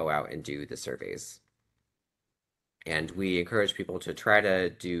actually go out and do the surveys. And we encourage people to try to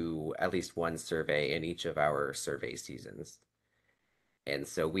do at least one survey in each of our survey seasons. And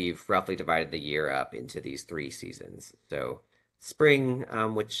so we've roughly divided the year up into these 3 seasons. So spring,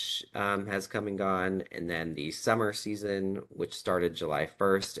 which has come and gone, and then the summer season, which started July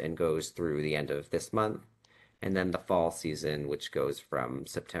 1st and goes through the end of this month, and then the fall season, which goes from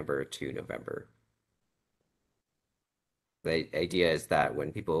September to November. The idea is that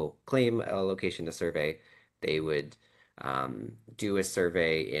when people claim a location to survey, they would do a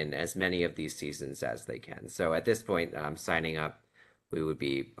survey in as many of these seasons as they can. So at this point, signing up, we would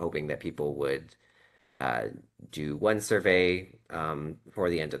be hoping that people would uh, do one survey before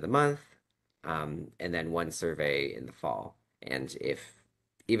the end of the month, and then one survey in the fall. And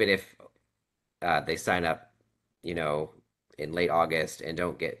even if they sign up, you know, in late August and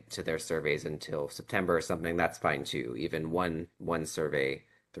don't get to their surveys until September or something, that's fine too. Even one survey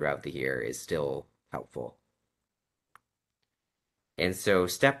throughout the year is still helpful. And so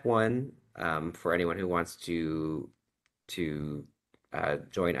step one, for anyone who wants to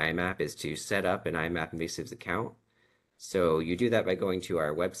join IMAP, is to set up an iMapInvasives account. So you do that by going to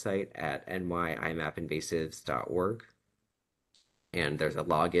our website at nyimapinvasives.org, and there's a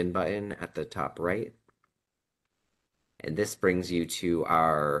login button at the top right. And this brings you to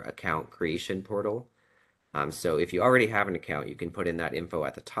our account creation portal. So if you already have an account, you can put in that info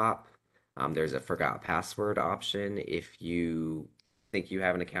at the top. There's a forgot password option if you think you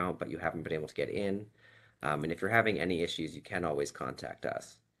have an account but you haven't been able to get in. And if you're having any issues, you can always contact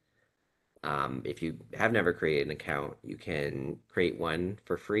us. If you have never created an account, you can create one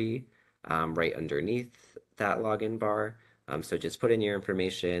for free right underneath that login bar. So just put in your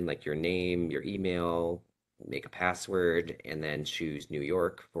information, like your name, your email, make a password, and then choose New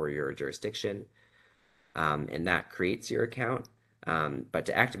York for your jurisdiction. And that creates your account. But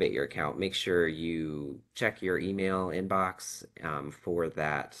to activate your account, make sure you check your email inbox for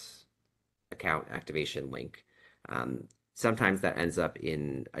that account activation link. Sometimes that ends up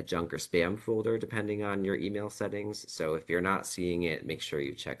in a junk or spam folder depending on your email settings. So if you're not seeing it, make sure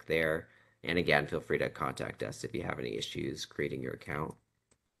you check there. And again, feel free to contact us if you have any issues creating your account.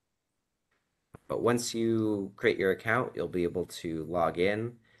 But once you create your account, you'll be able to log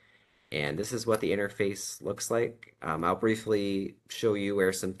in. And this is what the interface looks like. I'll briefly show you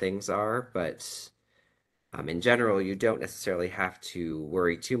where some things are, but in general, you don't necessarily have to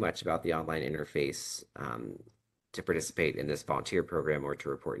worry too much about the online interface to participate in this volunteer program or to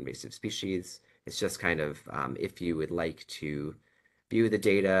report invasive species. It's just kind of if you would like to view the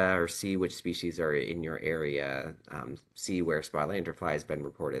data or see which species are in your area, see where spotted lanternfly has been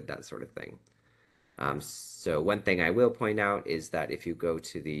reported, that sort of thing. So one thing I will point out is that if you go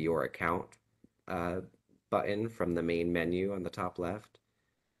to the Your Account uh, button from the main menu on the top left,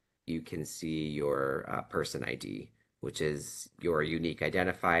 you can see your person ID, which is your unique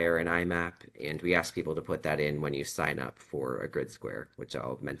identifier in IMAP, and we ask people to put that in when you sign up for a grid square, which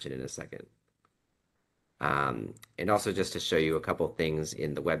I'll mention in a second. And also just to show you a couple things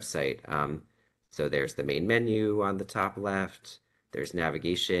in the website. So there's the main menu on the top left. There's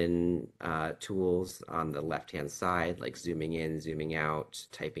navigation tools on the left-hand side, like zooming in, zooming out,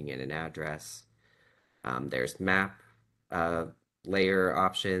 typing in an address. There's map uh, layer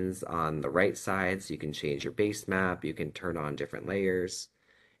options on the right side, so you can change your base map, you can turn on different layers.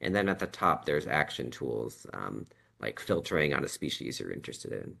 And then at the top, there's action tools, like filtering on a species you're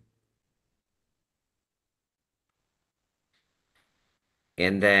interested in.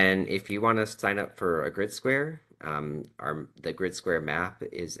 And then if you want to sign up for a grid square, the grid square map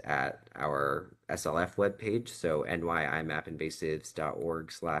is at our SLF webpage, so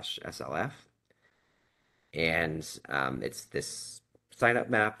nyimapinvasives.org/SLF. And it's this sign up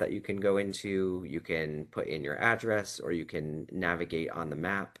map that you can go into. You can put in your address or you can navigate on the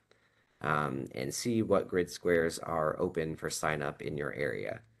map and see what grid squares are open for sign up in your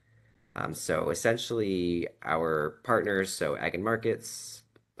area. So essentially, our partners, so Ag and Markets,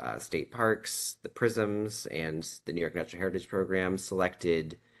 state parks, the Prisms, and the New York Natural Heritage Program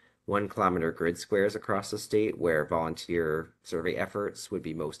selected 1 kilometer grid squares across the state where volunteer survey efforts would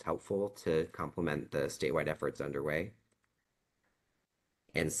be most helpful to complement the statewide efforts underway.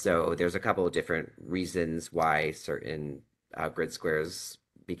 And so there's a couple of different reasons why certain grid squares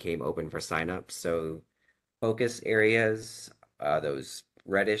became open for signup. So focus areas, those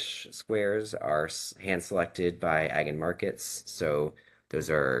reddish squares are hand selected by Ag and Markets. So those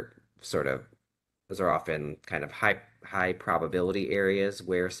are sort of those are often kind of high probability areas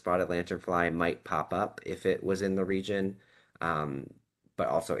where spotted lanternfly might pop up if it was in the region, um, but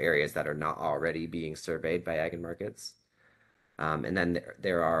also areas that are not already being surveyed by Ag and Markets. And then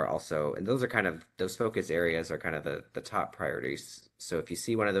there are also, and those are kind of, those focus areas are kind of the top priorities. So if you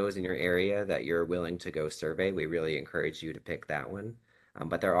see one of those in your area that you're willing to go survey, we really encourage you to pick that one.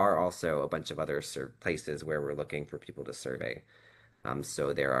 But there are also a bunch of other places where we're looking for people to survey.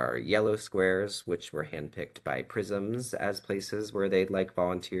 So there are yellow squares, which were handpicked by Prisms as places where they'd like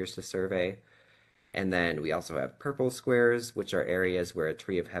volunteers to survey. And then we also have purple squares, which are areas where a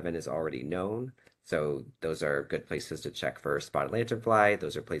tree of heaven is already known. So those are good places to check for spotted lanternfly.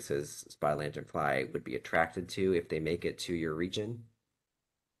 Those are places spotted lanternfly would be attracted to if they make it to your region.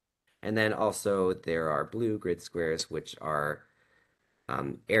 And then also there are blue grid squares, which are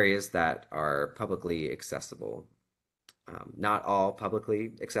areas that are publicly accessible. Not all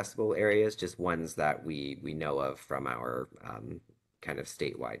publicly accessible areas, just ones that we know of from our kind of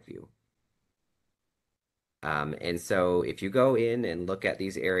statewide view. And so if you go in and look at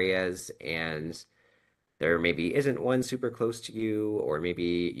these areas and there maybe isn't one super close to you, or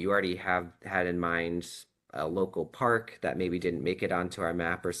maybe you already have had in mind a local park that maybe didn't make it onto our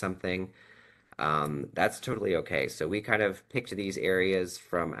map or something, that's totally okay. So we kind of picked these areas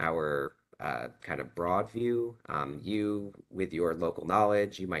from our kind of broad view. You, with your local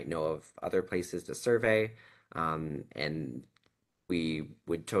knowledge, you might know of other places to survey, and we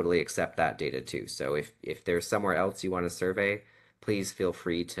would totally accept that data too. So if there's somewhere else you want to survey, please feel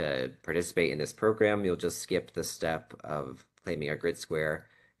free to participate in this program. You'll just skip the step of claiming a grid square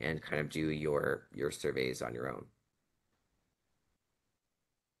and kind of do your surveys on your own.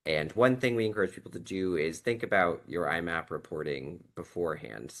 And one thing we encourage people to do is think about your IMAP reporting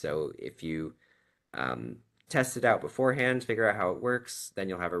beforehand. So if you um, test it out beforehand, figure out how it works, then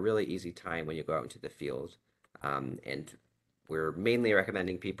you'll have a really easy time when you go out into the field. And we're mainly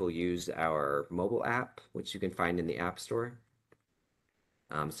recommending people use our mobile app, which you can find in the App Store.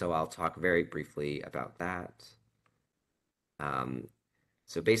 So I'll talk very briefly about that. Um,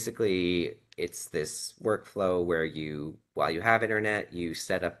 so basically, it's this workflow where while you have internet, you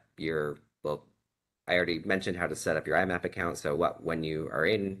set up well, I already mentioned how to set up your IMAP account. So when you are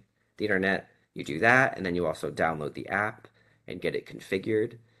in the internet, you do that, and then you also download the app and get it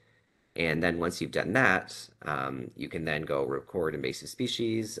configured. And then once you've done that, you can then go record invasive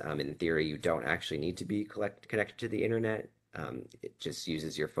species. In theory, you don't actually need to be connected to the internet. It just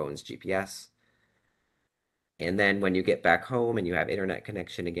uses your phone's GPS. And then when you get back home and you have internet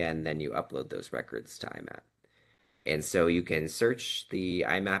connection again, then you upload those records to IMAP. And so you can search the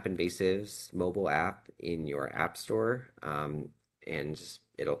iMapInvasives mobile app in your app store, and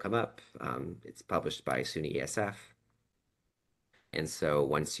it'll come up. It's published by SUNY ESF. And so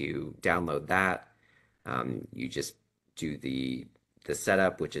once you download that, you just do the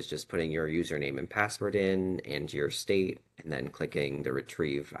setup, which is just putting your username and password in and your state, and then clicking the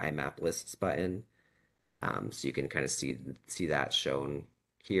Retrieve IMAP Lists button. So you can kind of see that shown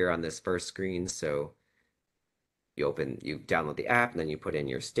here on this first screen. So you download the app, and then you put in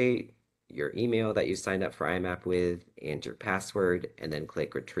your state, your email that you signed up for IMAP with, and your password, and then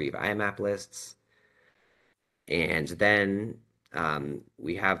click Retrieve IMAP Lists. And then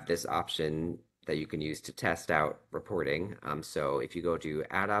we have this option that you can use to test out reporting. So if you go to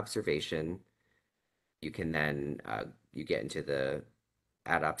Add Observation, you can then you get into the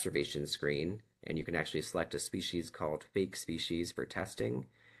Add Observation screen, and you can actually select a species called Fake Species for testing.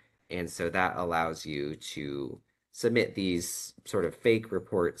 And so that allows you to submit these sort of fake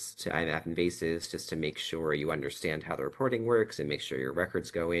reports to iMapInvasives just to make sure you understand how the reporting works and make sure your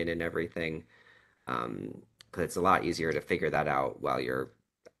records go in and everything. Because it's a lot easier to figure that out while you're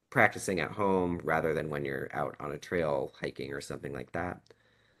practicing at home rather than when you're out on a trail hiking or something like that.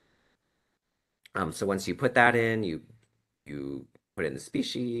 So once you put that in, you put in the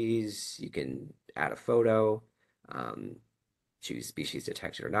species, you can add a photo, um, choose species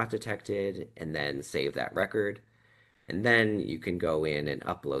detected or not detected, and then save that record. And then you can go in and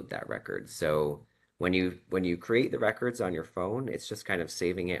upload that record. So when you create the records on your phone, it's just kind of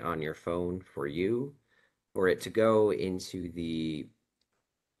saving it on your phone for you. For it to go into the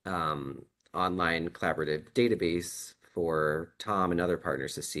um, online collaborative database for Tom and other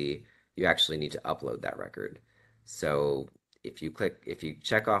partners to see, you actually need to upload that record. So if you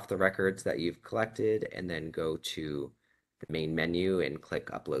check off the records that you've collected and then go to the main menu and click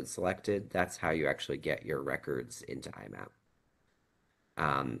Upload Selected, that's how you actually get your records into IMAP.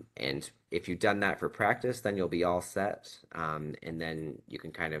 And if you've done that for practice, then you'll be all set. And then you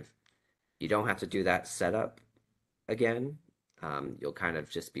can you don't have to do that setup again. You'll kind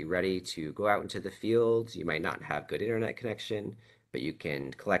of just be ready to go out into the field. You might not have good internet connection, but you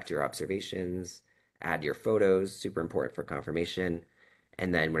can collect your observations, add your photos, super important for confirmation.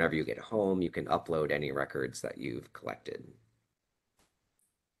 And then whenever you get home, you can upload any records that you've collected.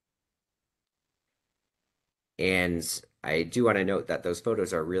 And I do want to note that those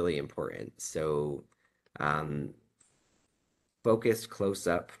photos are really important. So um, focused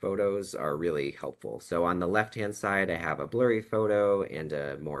close-up photos are really helpful. So on the left-hand side, I have a blurry photo and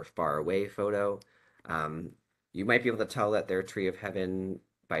a more far-away photo. Um, you might be able to tell that they're Tree of Heaven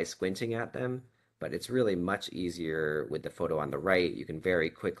by squinting at them, but it's really much easier with the photo on the right. You can very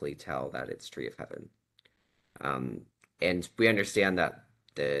quickly tell that it's Tree of Heaven. Um, and we understand that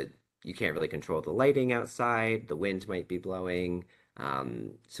the you can't really control the lighting outside, the wind might be blowing.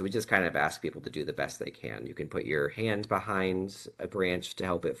 So we just kind of ask people to do the best they can. You can put your hand behind a branch to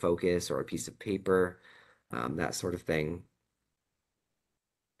help it focus or a piece of paper, that sort of thing.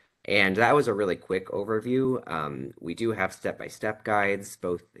 And that was a really quick overview. We do have step-by-step guides,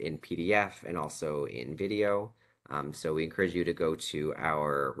 both in PDF and also in video. So we encourage you to go to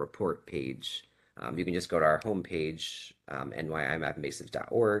our report page. You can just go to our homepage,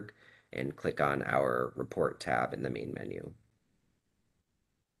 nyimappinvasives.org, and click on our report tab in the main menu.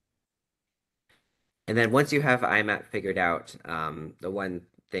 And then once you have IMAP figured out, the one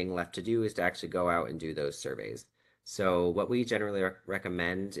thing left to do is to actually go out and do those surveys. So what we generally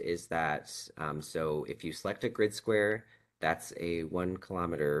recommend is that, so if you select a grid square, that's a 1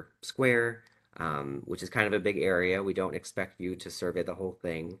 kilometer square, which is kind of a big area. We don't expect you to survey the whole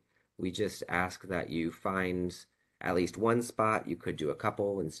thing. We just ask that you find at least one spot. You could do a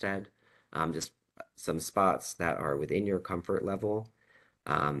couple instead, just some spots that are within your comfort level,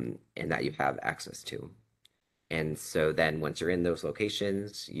 and that you have access to. And so then once you're in those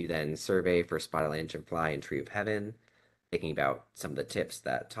locations, you then survey for spotted lanternfly and tree of heaven, thinking about some of the tips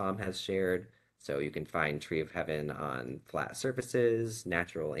that Tom has shared. So you can find tree of heaven on flat surfaces,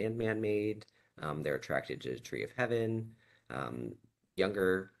 natural and man-made. They're attracted to tree of heaven. Um,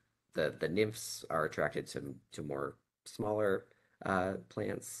 younger, the nymphs are attracted to more smaller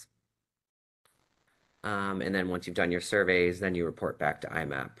plants. And then once you've done your surveys, then you report back to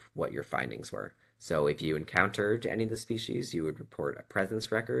IMAP what your findings were. So if you encountered any of the species, you would report a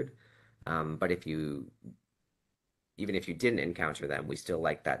presence record. But even if you didn't encounter them, we still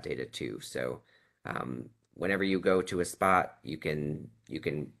like that data too. So whenever you go to a spot, you can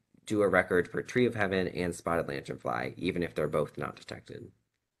do a record for tree of heaven and spotted lanternfly, even if they're both not detected.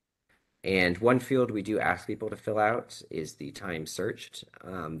 And one field we do ask people to fill out is the time searched.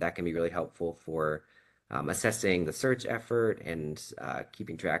 That can be really helpful for assessing the search effort and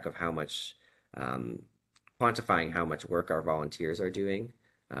keeping track of how much, um, quantifying how much work our volunteers are doing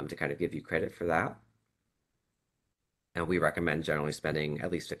to kind of give you credit for that. And we recommend generally spending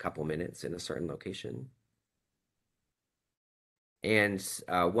at least a couple minutes in a certain location. And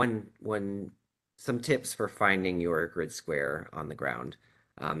some tips for finding your grid square on the ground.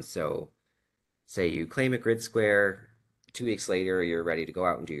 So say you claim a grid square, 2 weeks later you're ready to go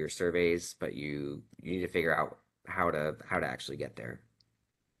out and do your surveys, but you need to figure out how to actually get there.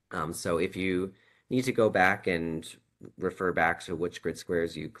 So if you need to go back and refer back to which grid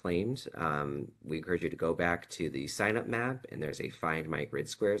squares you claimed, we encourage you to go back to the sign up map, and there's a Find My Grid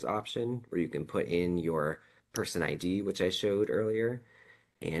Squares option where you can put in your person ID, which I showed earlier,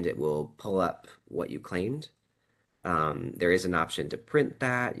 and it will pull up what you claimed. There is an option to print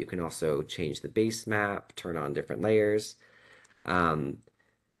that. You can also change the base map, turn on different layers, um,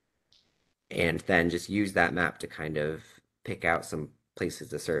 and then just use that map to kind of pick out some places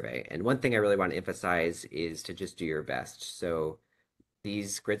to survey. And one thing I really want to emphasize is to just do your best. So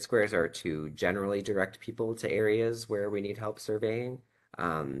these grid squares are to generally direct people to areas where we need help surveying.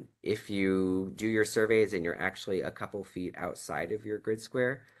 If you do your surveys and you're actually a couple feet outside of your grid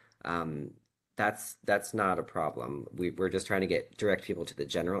square, um, that's not a problem. We're just trying to get direct people to the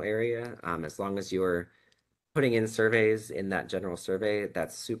general area. As long as you're putting in surveys in that general survey,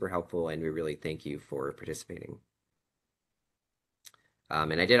 that's super helpful, and we really thank you for participating.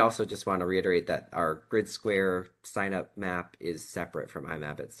 And I did also just want to reiterate that our grid square sign up map is separate from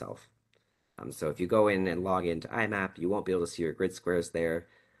IMAP itself. So if you go in and log into IMAP, you won't be able to see your grid squares there.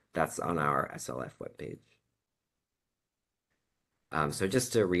 That's on our SLF webpage. So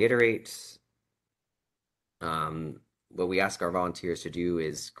just to reiterate, what we ask our volunteers to do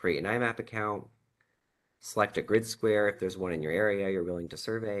is create an IMAP account, select a grid square if there's one in your area you're willing to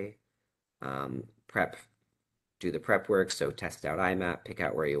survey, prep, do the prep work, so test out IMAP, pick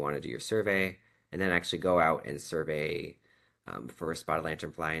out where you want to do your survey, and then actually go out and survey for spotted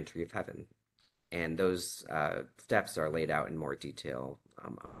lanternfly and tree of heaven. And those steps are laid out in more detail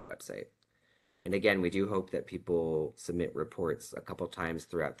on the website. And again, we do hope that people submit reports a couple times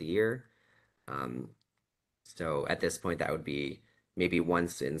throughout the year. Um, so at this point, that would be maybe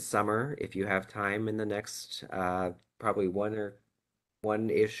once in summer if you have time in the next probably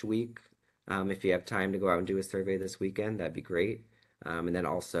one-ish week. If you have time to go out and do a survey this weekend, that'd be great. And then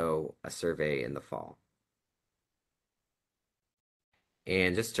also a survey in the fall.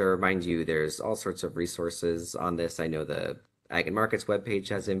 And just to remind you, there's all sorts of resources on this. I know the Ag and Markets webpage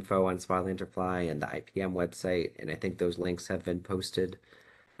has info on spotted lanternfly and the IPM website, and I think those links have been posted.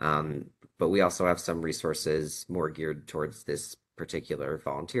 But we also have some resources more geared towards this particular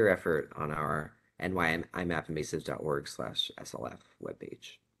volunteer effort on our nymapinvasives.org/SLF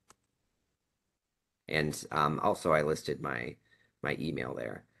webpage. And also I listed my email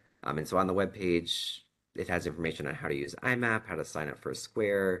there. And so on the webpage, it has information on how to use IMAP, how to sign up for a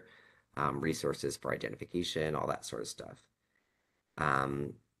square, resources for identification, all that sort of stuff.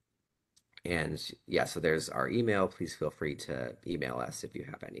 And yeah, so there's our email. Please feel free to email us if you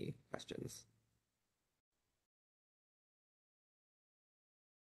have any questions.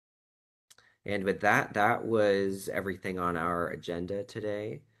 And with that, that was everything on our agenda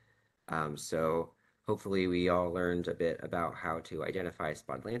today. So hopefully we all learned a bit about how to identify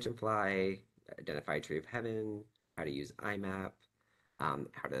spotted lanternfly, identify tree of heaven, how to use IMAP,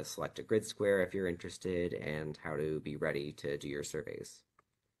 how to select a grid square if you're interested, and how to be ready to do your surveys.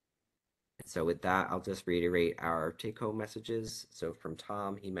 So with that, I'll just reiterate our take-home messages. So from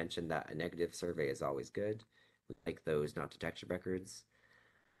Tom, he mentioned that a negative survey is always good. We like those not detection records.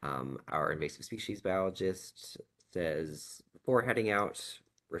 Our invasive species biologist says, before heading out,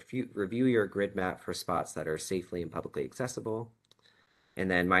 review your grid map for spots that are safely and publicly accessible. And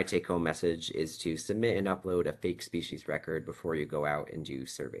then my take-home message is to submit and upload a fake species record before you go out and do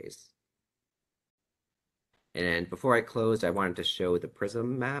surveys. And before I closed, I wanted to show the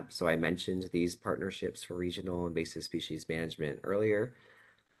PRISM map. So I mentioned these partnerships for regional invasive species management earlier.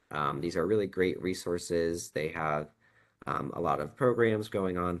 These are really great resources. They have a lot of programs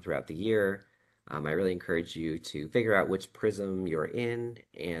going on throughout the year. I really encourage you to figure out which prism you're in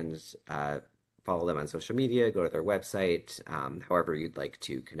and follow them on social media, go to their website, however you'd like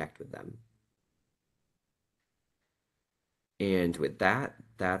to connect with them. And with that,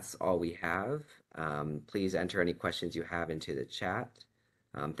 that's all we have. Please enter any questions you have into the chat.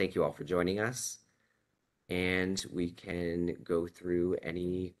 Thank you all for joining us, and we can go through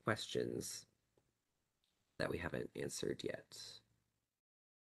any questions that we haven't answered yet.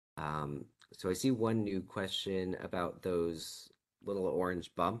 So I see one new question about those little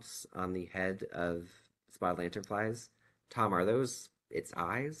orange bumps on the head of spotted lanternflies. Tom, are those its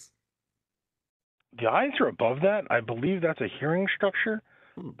eyes? The eyes are above that. I believe that's a hearing structure,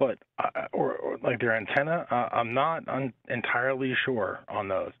 Hmm. but or like their antenna. I'm not entirely sure on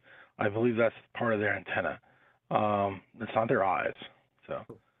those. I believe that's part of their antenna. It's not their eyes. So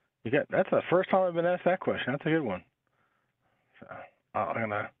that's the first time I've been asked that question. That's a good one. So, I'm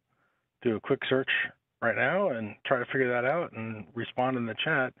gonna do a quick search right now and try to figure that out and respond in the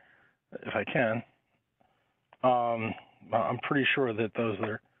chat if I can. I'm pretty sure that those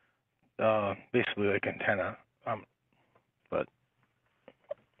are basically like antenna, but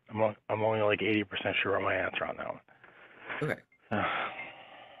I'm only like 80% sure on my answer on that one. Okay.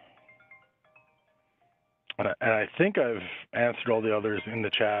 And I think I've answered all the others in the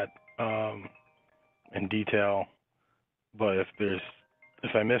chat in detail. But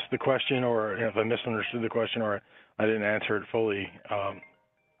if I missed the question or if I misunderstood the question or I didn't answer it fully,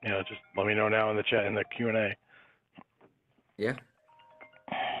 just let me know now in the chat in the Q&A. Yeah.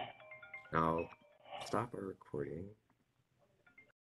 I'll stop our recording.